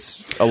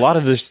 Because a lot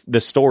of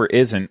the store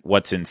isn't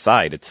what's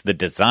inside. It's the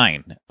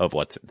design of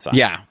what's inside.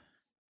 Yeah.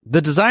 The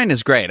design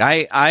is great.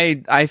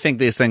 I think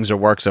these things are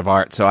works of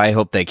art, so I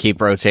hope they keep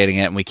rotating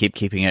it and we keep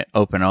keeping it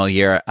open all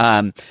year.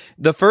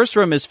 The first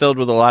room is filled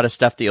with a lot of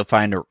stuff that you'll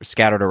find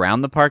scattered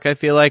around the park, I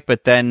feel like,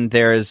 but then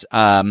there's,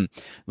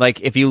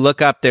 if you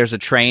look up, there's a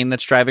train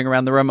that's driving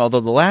around the room, although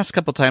the last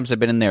couple times I've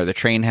been in there, the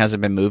train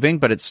hasn't been moving,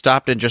 but it's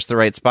stopped in just the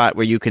right spot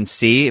where you can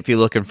see, if you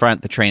look in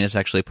front, the train is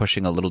actually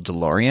pushing a little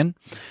DeLorean,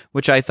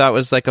 which I thought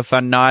was like a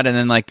fun nod. And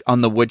then like on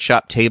the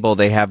woodshop table,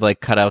 they have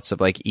like cutouts of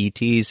like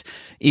E.T.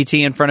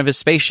 in front of his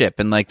spaceship,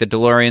 and like the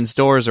DeLorean's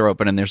doors are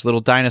open and there's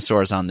little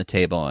dinosaurs on the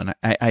table. And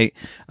I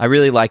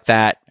really like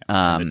that.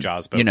 The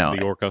Jaws boat,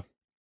 the Orca.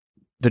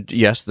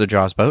 The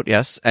Jaws boat,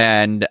 yes.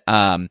 And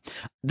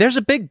there's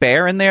a big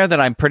bear in there that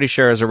I'm pretty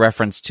sure is a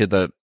reference to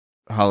the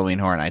Halloween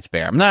Horror Nights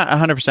bear. I'm not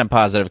 100%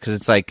 positive because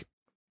it's like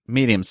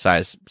medium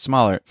size,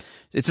 smaller.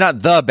 It's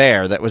not the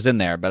bear that was in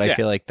there, but I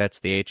feel like that's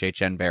the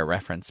HHN bear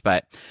reference.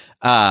 But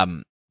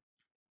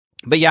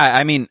yeah,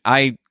 I mean,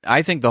 I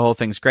think the whole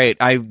thing's great.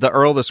 The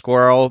Earl the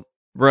Squirrel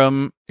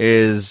room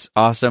is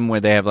awesome,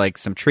 where they have like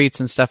some treats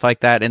and stuff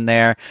like that in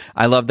there.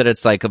 I love that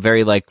it's like a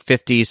very like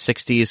 50s,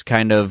 60s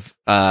kind of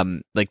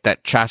like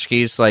that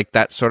tchotchkes, like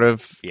that sort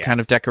of kind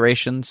of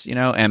decorations, you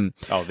know. And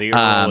the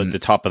Earl at the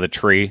top of the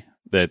tree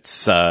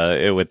that's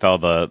with all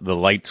the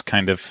lights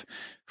kind of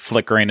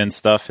flickering and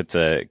stuff. It's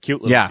a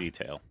cute little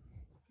detail.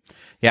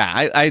 Yeah,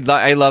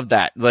 I love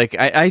that. Like,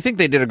 I think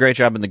they did a great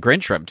job in the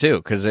Grinch room too,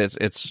 because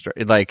it's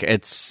like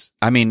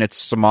I mean, it's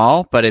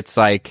small, but it's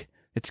like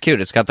it's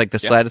cute. It's got like the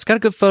sled. It's got a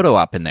good photo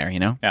op in there, you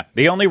know. Yeah.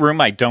 The only room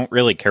I don't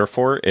really care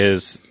for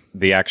is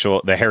the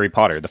Harry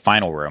Potter, the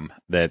final room.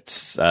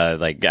 That's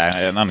like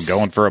I'm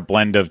going for a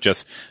blend of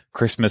just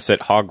Christmas at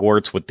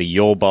Hogwarts with the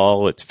Yule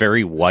Ball. It's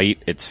very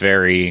white. It's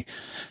very,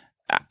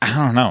 I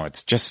don't know.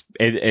 It's just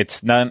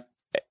it's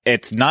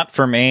not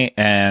for me,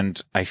 and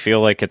I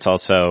feel like it's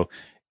also.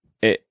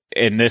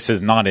 And this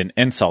is not an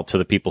insult to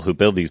the people who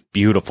build these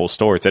beautiful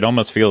stores. It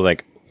almost feels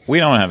like we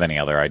don't have any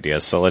other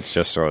ideas, so let's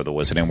just throw the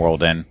Wizarding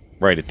World in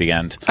right at the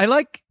end. I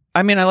like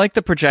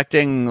the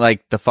projecting,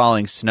 like the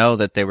falling snow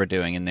that they were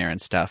doing in there and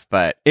stuff,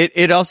 but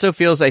it also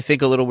feels, I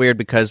think, a little weird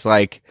because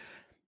like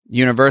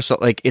Universal,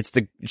 like it's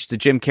the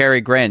Jim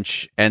Carrey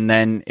Grinch, and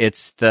then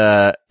it's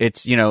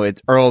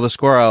Earl the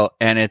Squirrel,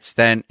 and it's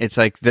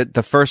like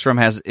the first room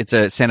it's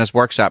a Santa's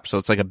Workshop, so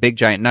it's like a big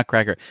giant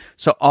nutcracker.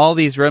 So all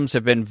these rooms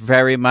have been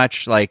very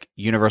much like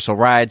Universal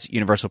rides,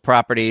 Universal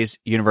properties,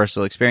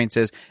 Universal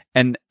experiences,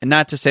 and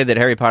not to say that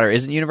Harry Potter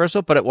isn't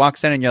Universal, but it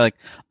walks in and you're like,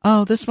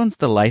 oh, this one's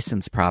the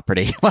licensed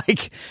property.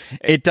 Like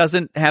it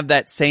doesn't have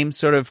that same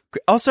sort of.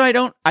 Also,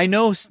 I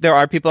know there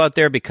are people out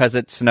there, because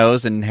it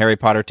snows and Harry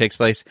Potter takes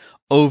place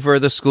over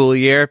the school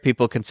year,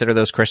 people consider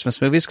those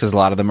Christmas movies because a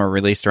lot of them are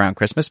released around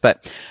Christmas,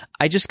 but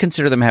I just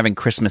consider them having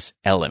Christmas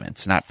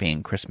elements, not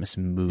being Christmas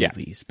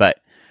movies. But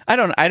I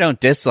don't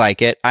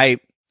dislike it.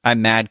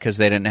 I'm mad because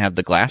they didn't have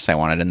the glass I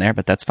wanted in there,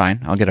 but that's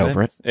fine. I'll get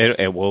over it.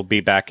 It will be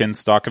back in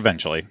stock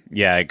eventually.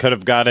 Yeah, I could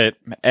have got it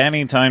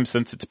any time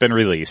since it's been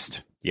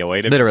released. You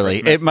waited.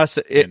 Literally,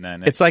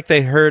 it's like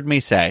they heard me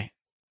say.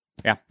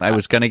 Yeah, I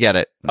was gonna get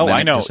it. Oh,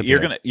 I know.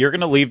 You're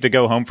gonna leave to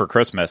go home for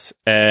Christmas,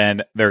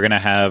 and they're gonna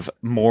have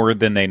more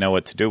than they know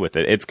what to do with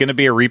it. It's gonna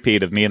be a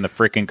repeat of me and the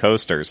freaking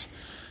coasters.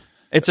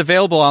 It's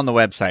available on the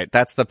website.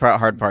 That's the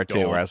hard part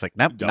too, where I was like,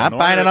 nope, not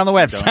buying it on the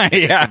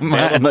website. Yeah, it's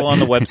available on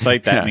the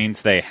website. That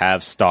means they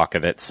have stock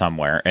of it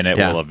somewhere, and it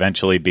will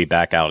eventually be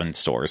back out in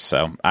stores.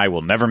 So I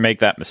will never make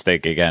that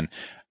mistake again.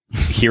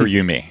 Hear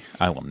you me.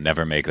 I will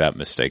never make that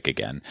mistake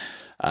again.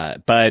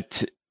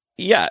 But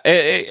yeah,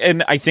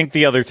 and I think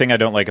the other thing I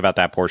don't like about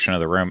that portion of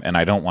the room, and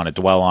I don't want to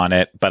dwell on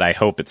it, but I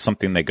hope it's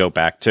something they go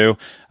back to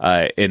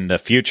in the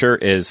future,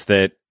 is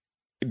that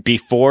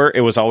before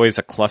it was always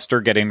a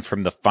cluster getting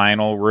from the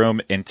final room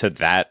into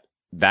that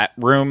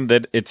room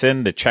that it's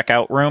in, the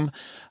checkout room,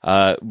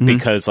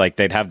 because like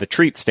they'd have the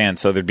treat stand.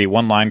 So there'd be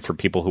one line for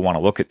people who want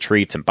to look at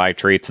treats and buy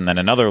treats, and then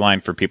another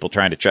line for people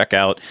trying to check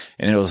out.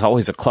 And it was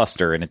always a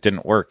cluster and it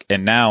didn't work.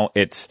 And now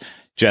it's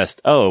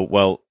just, oh,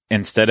 well,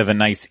 instead of a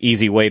nice,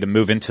 easy way to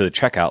move into the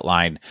checkout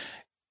line,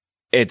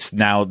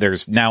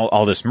 there's now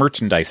all this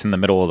merchandise in the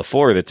middle of the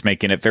floor that's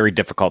making it very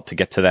difficult to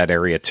get to that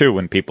area too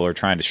when people are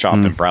trying to shop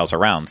and browse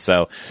around.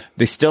 So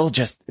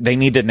they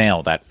need to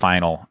nail that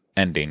final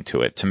ending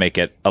to it to make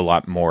it a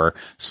lot more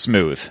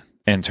smooth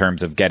in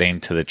terms of getting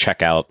to the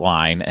checkout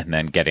line and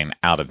then getting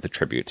out of the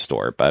tribute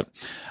store. But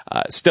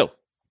still,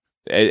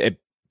 it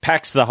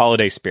packs the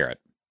holiday spirit.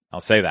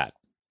 I'll say that.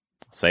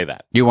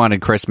 You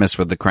wanted Christmas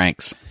with the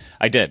Cranks.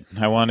 I did.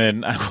 I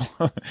wanted a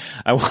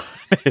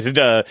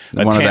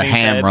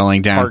ham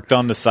rolling down, parked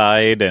on the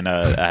side, and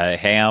a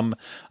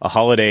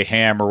holiday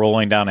ham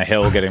rolling down a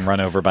hill, getting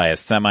run over by a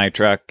semi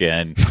truck,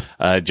 and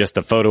just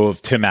a photo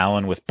of Tim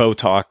Allen with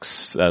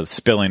Botox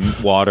spilling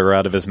water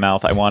out of his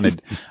mouth. I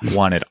wanted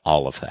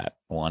all of that.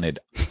 Wanted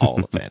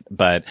all of it,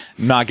 but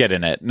not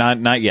getting it.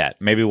 Not yet.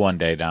 Maybe one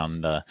day down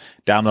the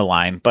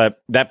line.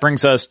 But that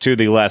brings us to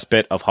the last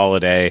bit of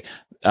holiday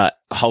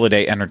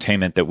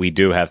entertainment that we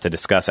do have to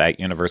discuss at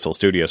Universal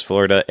Studios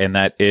Florida, and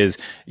that is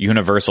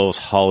Universal's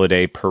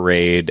Holiday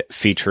Parade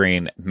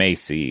featuring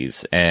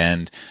Macy's.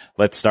 And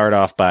let's start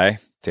off by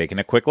taking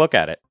a quick look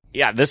at it.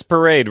 Yeah, this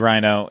parade,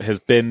 Rhino, has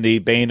been the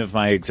bane of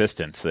my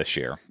existence this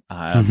year.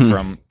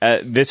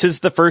 This is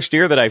the first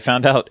year that I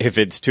found out if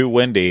it's too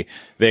windy,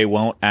 they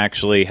won't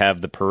actually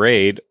have the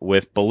parade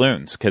with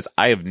balloons, because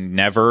I have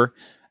never.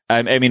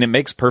 I mean, it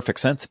makes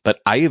perfect sense,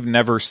 but I have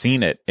never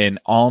seen it in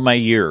all my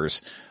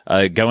years,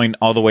 going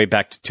all the way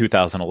back to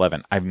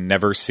 2011. I've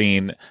never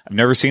seen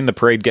the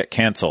parade get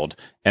canceled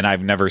and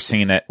I've never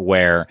seen it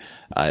where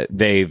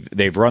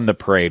they've run the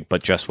parade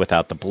but just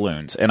without the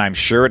balloons. And I'm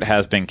sure it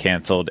has been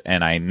canceled,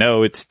 and I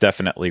know it's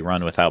definitely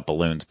run without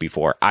balloons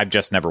before. I've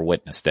just never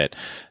witnessed it.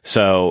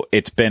 So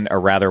it's been a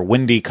rather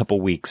windy couple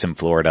weeks in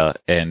Florida,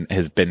 and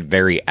has been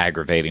very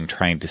aggravating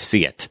trying to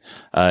see it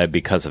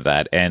because of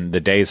that. And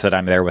the days that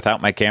I'm there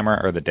without my camera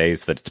are the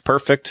days that it's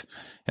perfect,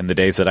 and the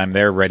days that I'm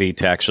there ready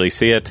to actually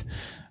see it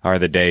are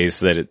the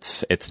days that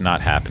it's not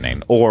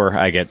happening. Or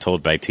I get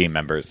told by team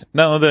members,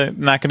 no, they're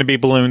not going to be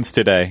balloons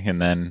today. And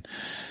then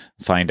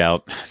find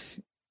out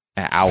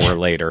an hour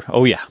later,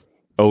 oh yeah,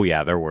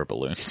 there were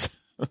balloons.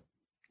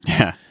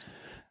 Yeah.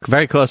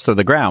 Very close to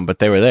the ground, but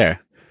they were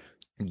there.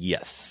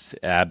 Yes,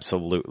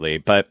 absolutely.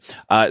 But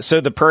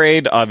so the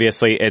parade,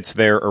 obviously, it's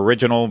their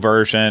original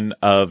version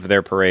of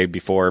their parade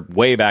before.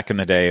 Way back in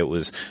the day, it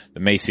was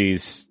the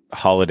Macy's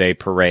Holiday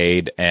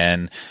Parade,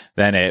 and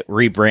then it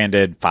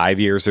rebranded 5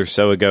 years or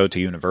so ago to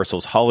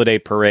Universal's Holiday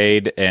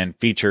Parade, and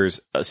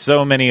features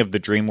so many of the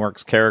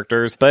DreamWorks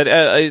characters. But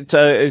it's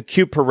a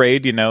cute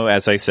parade, you know,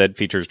 as I said,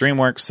 features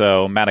DreamWorks.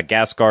 So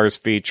Madagascar's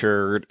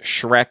featured,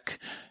 Shrek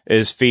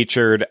is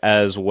featured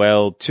as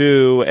well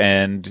too,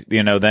 and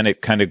you know, then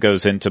it kind of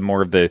goes into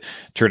more of the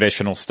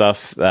traditional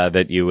stuff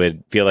that you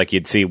would feel like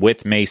you'd see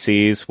with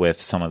Macy's,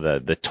 with some of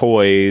the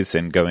toys,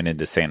 and going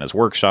into Santa's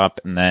workshop,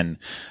 and then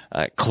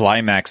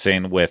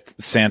climaxing with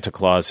Santa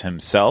Claus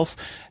himself.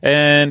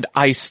 And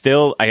I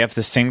have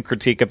the same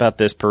critique about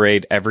this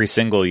parade every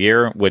single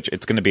year, which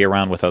it's going to be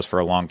around with us for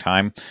a long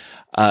time.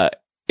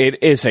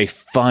 It is a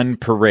fun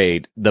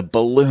parade. The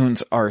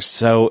balloons are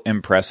so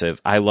impressive.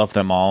 I love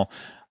them all.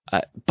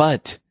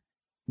 But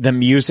the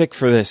music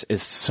for this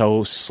is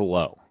so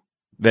slow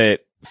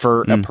that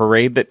for a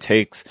parade that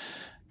takes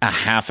a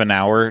half an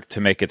hour to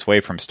make its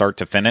way from start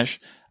to finish,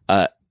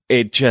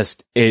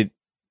 it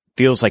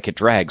feels like it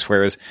drags.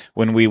 Whereas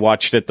when we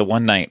watched it the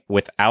one night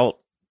without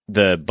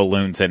the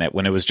balloons in it,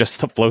 when it was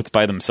just the floats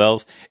by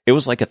themselves, it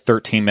was like a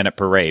 13-minute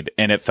parade,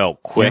 and it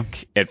felt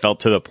quick. Yeah. It felt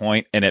to the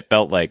point, and it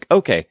felt like,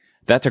 okay,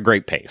 that's a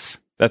great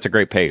pace. That's a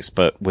great pace.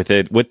 But with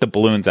the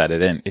balloons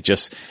added in,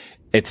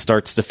 it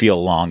starts to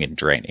feel long and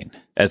draining,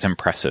 as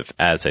impressive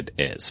as it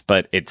is.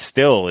 But it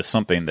still is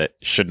something that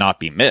should not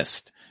be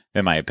missed,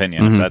 in my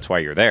opinion, if that's why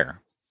you're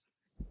there.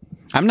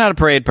 I'm not a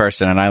parade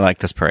person, and I like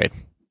this parade.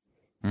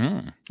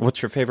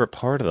 What's your favorite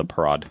part of the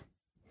parade?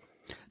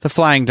 The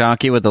flying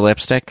donkey with the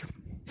lipstick.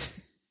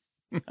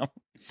 No.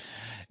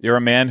 You're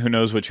a man who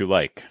knows what you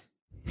like.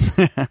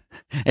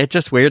 It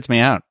just weirds me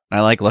out.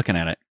 I like looking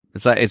at it.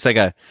 It's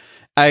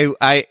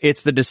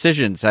the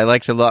decisions. I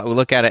like to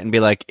look at it and be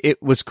like,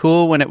 it was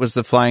cool when it was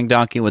the flying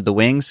donkey with the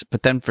wings,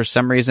 but then for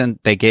some reason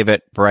they gave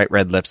it bright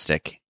red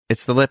lipstick.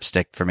 It's the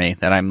lipstick for me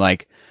that I'm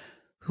like,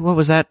 what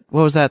was that?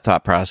 What was that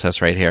thought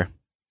process right here?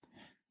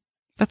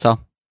 That's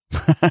all.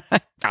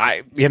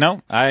 I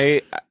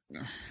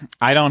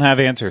don't have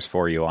answers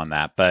for you on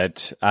that,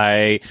 but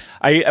I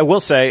will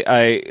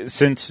say,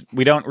 since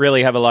we don't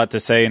really have a lot to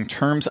say in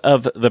terms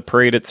of the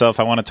parade itself,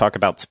 I want to talk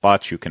about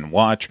spots you can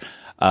watch.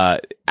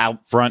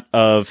 Out front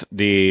of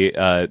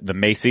the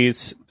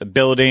Macy's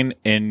building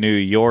in New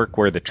York,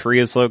 where the tree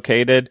is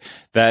located,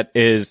 that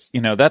is,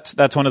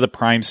 that's one of the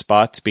prime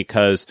spots,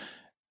 because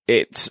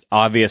it's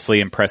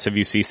obviously impressive.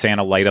 You see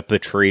Santa light up the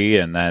tree,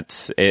 and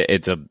it's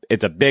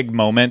a big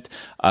moment.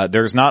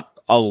 There's not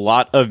a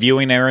lot of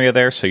viewing area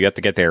there, so you have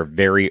to get there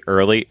very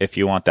early if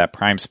you want that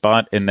prime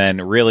spot. And then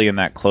really in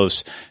that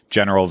close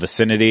general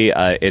vicinity,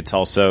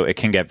 it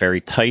can get very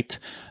tight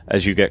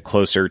as you get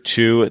closer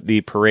to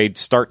the parade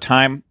start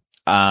time.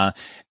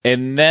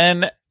 And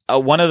then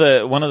one of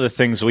the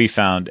things we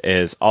found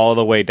is all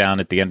the way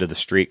down at the end of the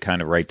street,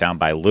 kind of right down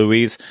by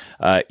Louis,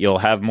 you'll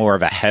have more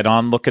of a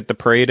head-on look at the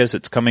parade as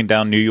it's coming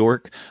down New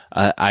York.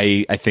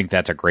 I think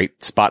that's a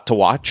great spot to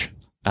watch.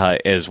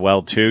 As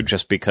well too,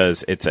 just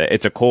because it's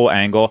a cool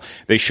angle.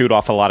 They shoot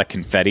off a lot of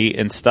confetti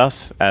and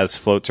stuff as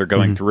floats are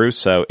going through,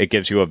 so it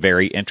gives you a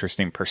very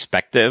interesting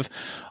perspective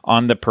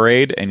on the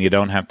parade, and you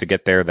don't have to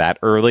get there that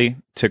early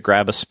to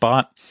grab a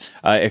spot.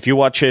 If you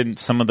watch in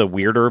some of the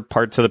weirder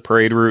parts of the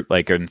parade route,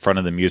 like in front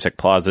of the Music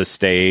Plaza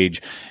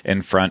stage,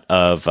 in front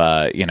of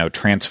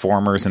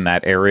Transformers in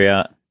that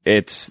area,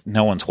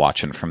 no one's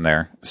watching from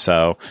there.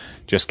 So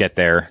just get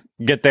there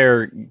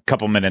a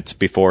couple minutes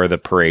before the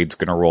parade's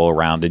going to roll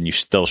around, and you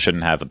still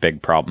shouldn't have a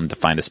big problem to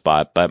find a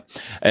spot. But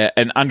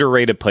an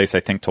underrated place, I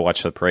think, to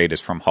watch the parade is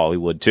from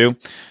Hollywood too.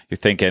 You're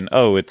thinking,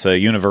 oh, it's a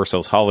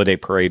Universal's Holiday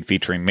Parade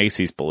featuring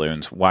Macy's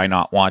balloons. Why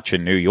not watch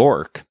in New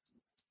York?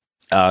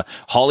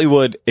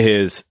 Hollywood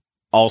is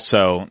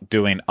also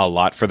doing a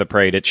lot for the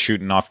parade. It's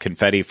shooting off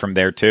confetti from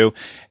there too.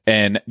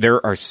 And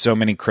there are so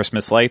many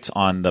Christmas lights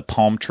on the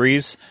palm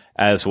trees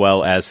as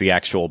well as the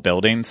actual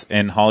buildings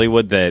in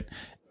Hollywood that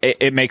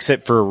it makes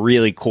it for a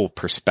really cool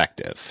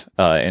perspective,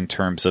 in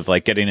terms of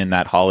like getting in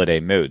that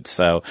holiday mood.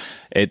 So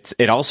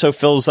it also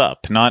fills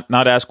up,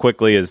 not as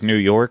quickly as New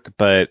York,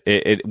 but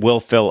it will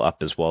fill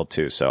up as well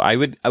too. So I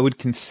would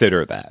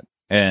consider that.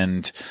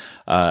 And,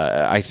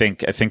 I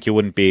think you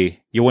wouldn't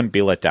be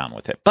let down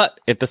with it. But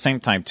at the same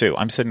time too,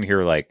 I'm sitting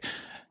here like,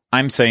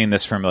 I'm saying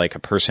this from like a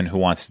person who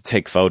wants to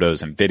take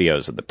photos and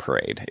videos of the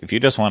parade. If you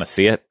just want to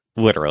see it,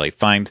 literally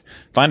find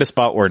a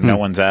spot where no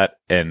one's at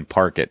and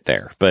park it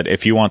there. But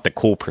if you want the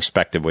cool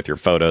perspective with your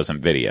photos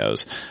and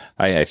videos,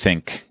 I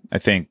think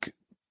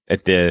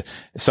at the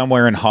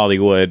somewhere in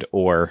Hollywood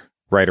or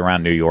right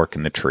around New York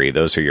in the tree,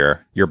 those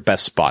are your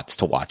best spots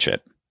to watch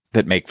it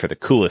that make for the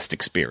coolest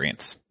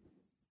experience.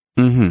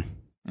 I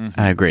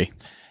agree.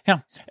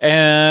 Yeah.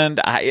 And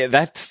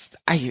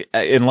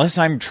unless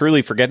I'm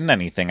truly forgetting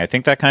anything, I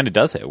think that kind of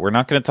does it. We're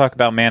not going to talk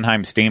about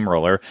Mannheim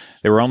Steamroller.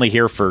 They were only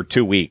here for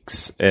 2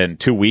 weeks and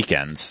 2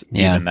 weekends,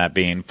 even that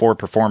being 4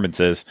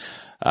 performances.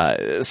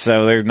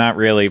 So there's not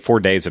really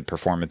 4 days of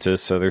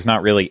performances. So there's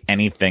not really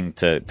anything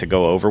to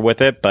go over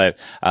with it, but,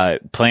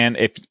 plan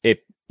if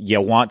you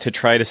want to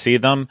try to see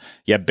them,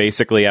 you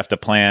basically have to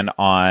plan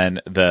on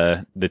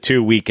the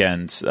 2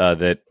 weekends,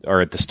 that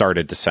are at the start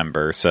of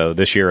December. So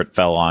this year it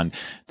fell on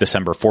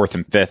December 4th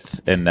and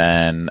 5th and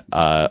then,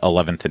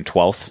 11th and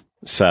 12th.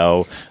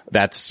 So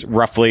that's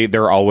roughly,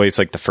 they're always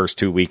like the first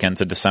 2 weekends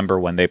of December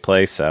when they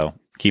play. So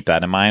keep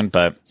that in mind.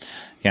 But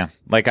yeah,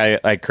 like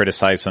I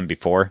criticized them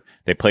before.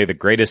 They play the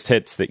greatest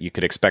hits that you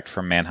could expect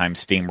from Mannheim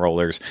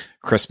Steamroller's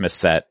Christmas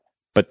set,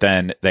 but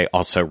then they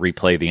also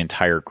replay the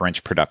entire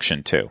Grinch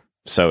production too.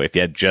 So if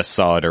you just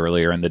saw it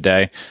earlier in the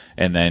day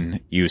and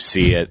then you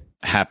see it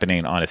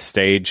happening on a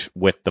stage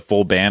with the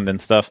full band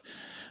and stuff,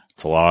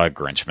 it's a lot of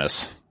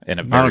Grinchmas in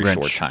a very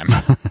short time.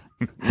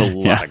 A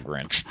lot of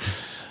Grinch.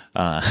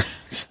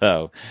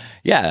 So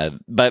yeah,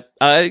 but,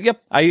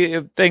 yep.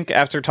 I think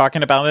after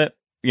talking about it,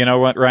 you know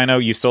what, Rhino,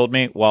 you sold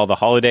me. While the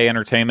holiday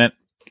entertainment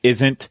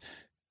isn't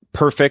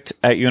perfect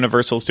at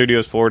Universal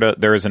Studios Florida,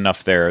 there is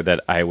enough there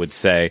that I would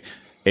say,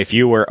 if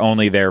you were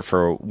only there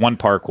for one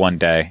park one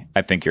day,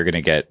 I think you're going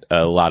to get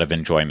a lot of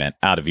enjoyment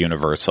out of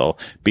Universal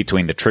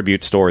between the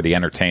tribute store, the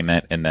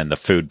entertainment, and then the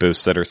food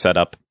booths that are set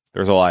up.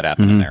 There's a lot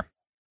happening there.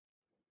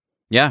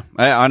 Yeah,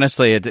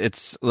 honestly,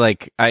 it's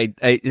like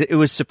it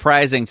was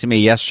surprising to me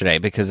yesterday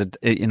because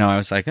I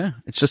was like,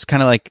 it's just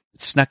kind of like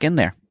snuck in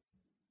there.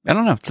 I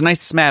don't know. It's a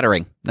nice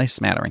smattering.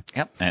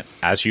 Yep. And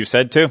as you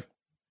said too,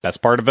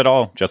 best part of it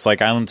all, just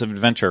like Islands of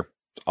Adventure,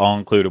 all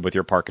included with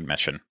your park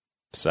admission.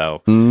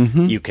 So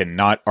you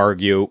cannot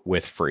argue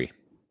with free.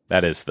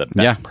 That is the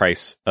best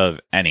price of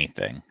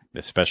anything,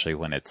 especially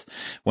when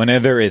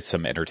there is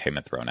some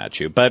entertainment thrown at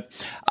you. But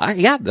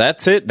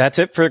that's it. That's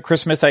it for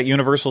Christmas at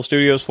Universal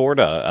Studios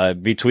Florida.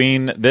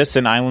 Between this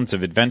and Islands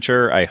of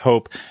Adventure, I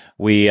hope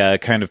we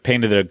kind of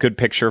painted a good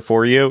picture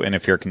for you. And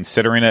if you're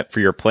considering it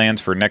for your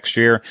plans for next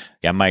year,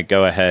 you might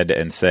go ahead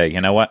and say, you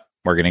know what?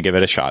 We're going to give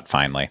it a shot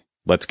finally.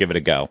 Let's give it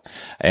a go.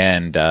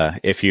 And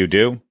if you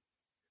do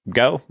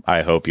go,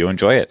 I hope you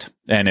enjoy it.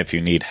 And if you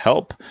need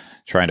help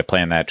trying to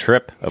plan that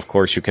trip, of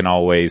course, you can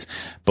always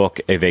book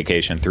a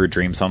vacation through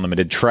Dreams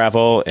Unlimited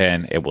Travel,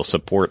 and it will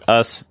support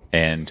us,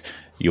 and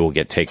you will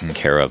get taken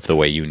care of the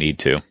way you need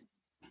to.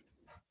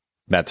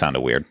 That sounded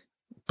weird,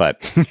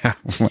 but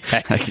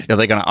are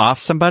they going to off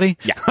somebody?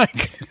 Yeah,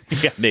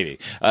 yeah, maybe.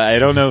 I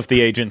don't know if the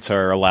agents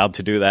are allowed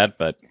to do that,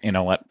 but you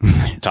know what?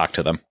 Talk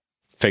to them.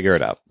 Figure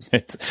it out.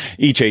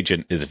 Each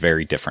agent is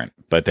very different,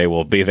 but they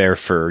will be there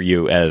for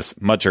you as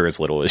much or as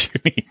little as you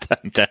need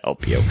them to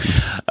help you.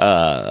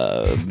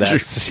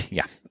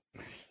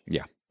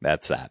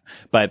 That's that.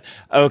 But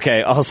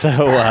okay. Also,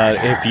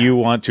 if you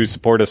want to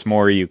support us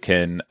more, you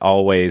can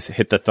always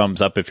hit the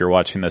thumbs up if you're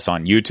watching this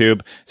on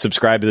YouTube.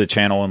 Subscribe to the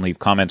channel and leave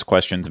comments,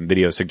 questions, and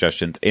video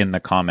suggestions in the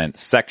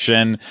comments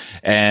section.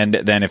 And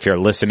then if you're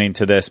listening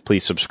to this,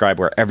 please subscribe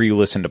wherever you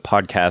listen to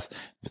podcasts.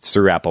 If it's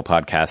through Apple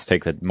Podcasts,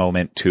 take the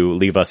moment to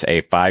leave us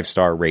a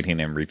 5-star rating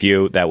and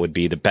review. That would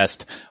be the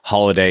best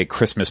holiday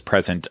Christmas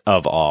present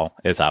of all,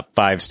 is a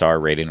 5-star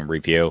rating and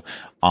review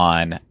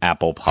on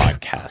Apple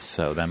Podcasts.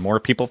 So then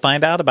more people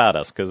find out about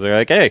us because they're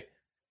like, hey,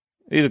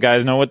 these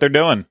guys know what they're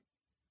doing.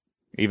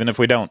 Even if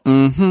we don't.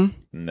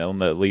 Mm-hmm.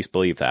 They'll at least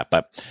believe that.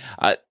 But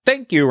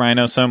thank you,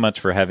 Rhino, so much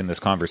for having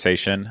this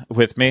conversation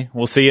with me.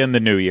 We'll see you in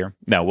the new year.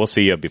 No, we'll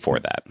see you before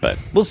that, but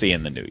we'll see you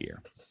in the new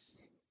year.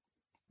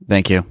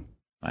 Thank you.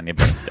 On your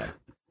birthday.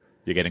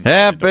 You're getting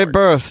happy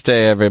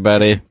birthday,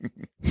 everybody.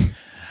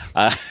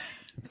 And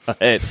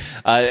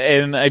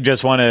I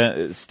just want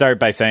to start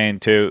by saying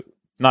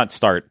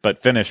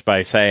finish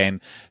by saying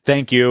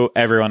thank you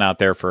everyone out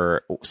there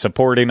for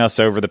supporting us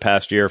over the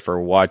past year, for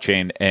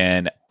watching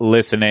and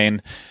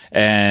listening.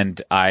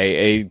 And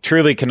I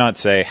truly cannot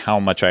say how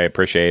much I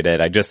appreciate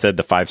it. I just said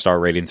the 5-star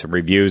ratings and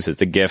reviews is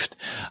a gift.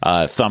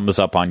 Thumbs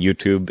up on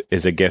YouTube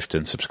is a gift,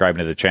 and subscribing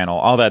to the channel.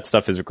 All that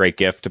stuff is a great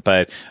gift,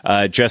 but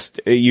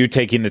just you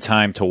taking the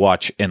time to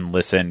watch and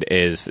listen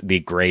is the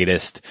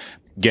greatest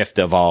gift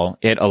of all.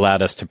 It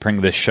allowed us to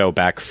bring this show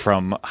back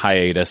from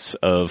hiatus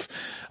of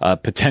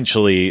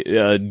potentially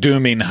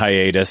dooming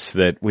hiatus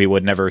that we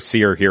would never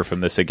see or hear from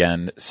this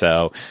again.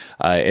 So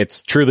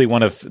it's truly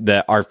one of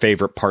our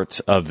favorite parts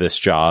of this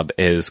job,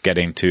 is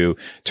getting to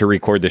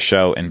record the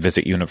show and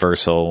visit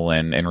Universal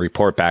and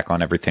report back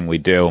on everything we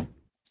do.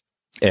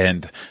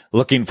 And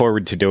looking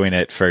forward to doing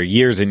it for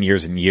years and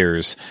years and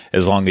years,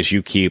 as long as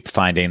you keep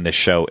finding the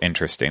show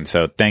interesting.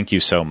 So thank you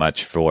so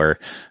much for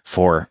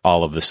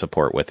all of the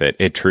support with it.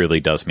 It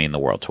truly does mean the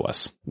world to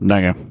us.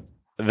 Okay.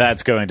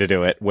 That's going to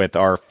do it with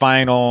our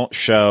final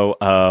show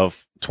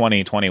of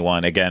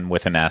 2021, again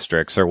with an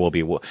asterisk. There will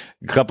be a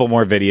couple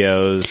more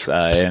videos,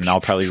 and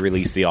I'll probably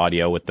release the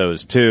audio with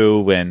those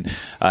too, and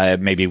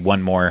maybe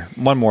one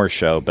more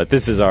show. But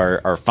this is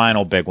our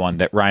final big one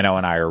that Rhino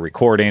and I are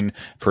recording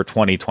for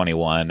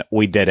 2021.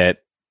 We did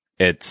it.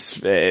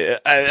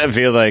 I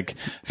feel like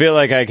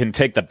I can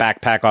take the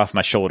backpack off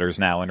my shoulders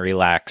now and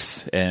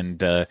relax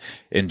and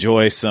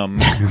enjoy some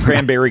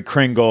cranberry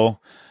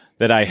Kringle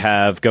that I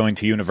have going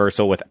to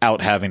Universal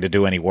without having to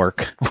do any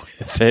work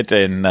with it,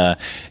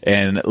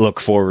 and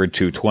look forward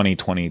to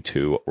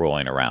 2022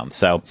 rolling around.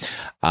 So,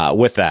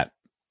 with that,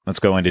 that's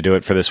going to do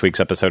it for this week's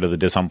episode of the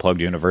Disunplugged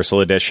Universal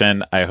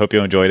Edition. I hope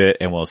you enjoyed it,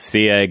 and we'll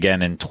see you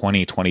again in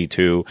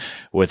 2022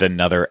 with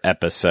another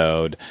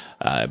episode.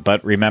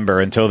 But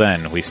remember, until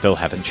then, we still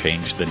haven't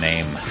changed the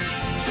name.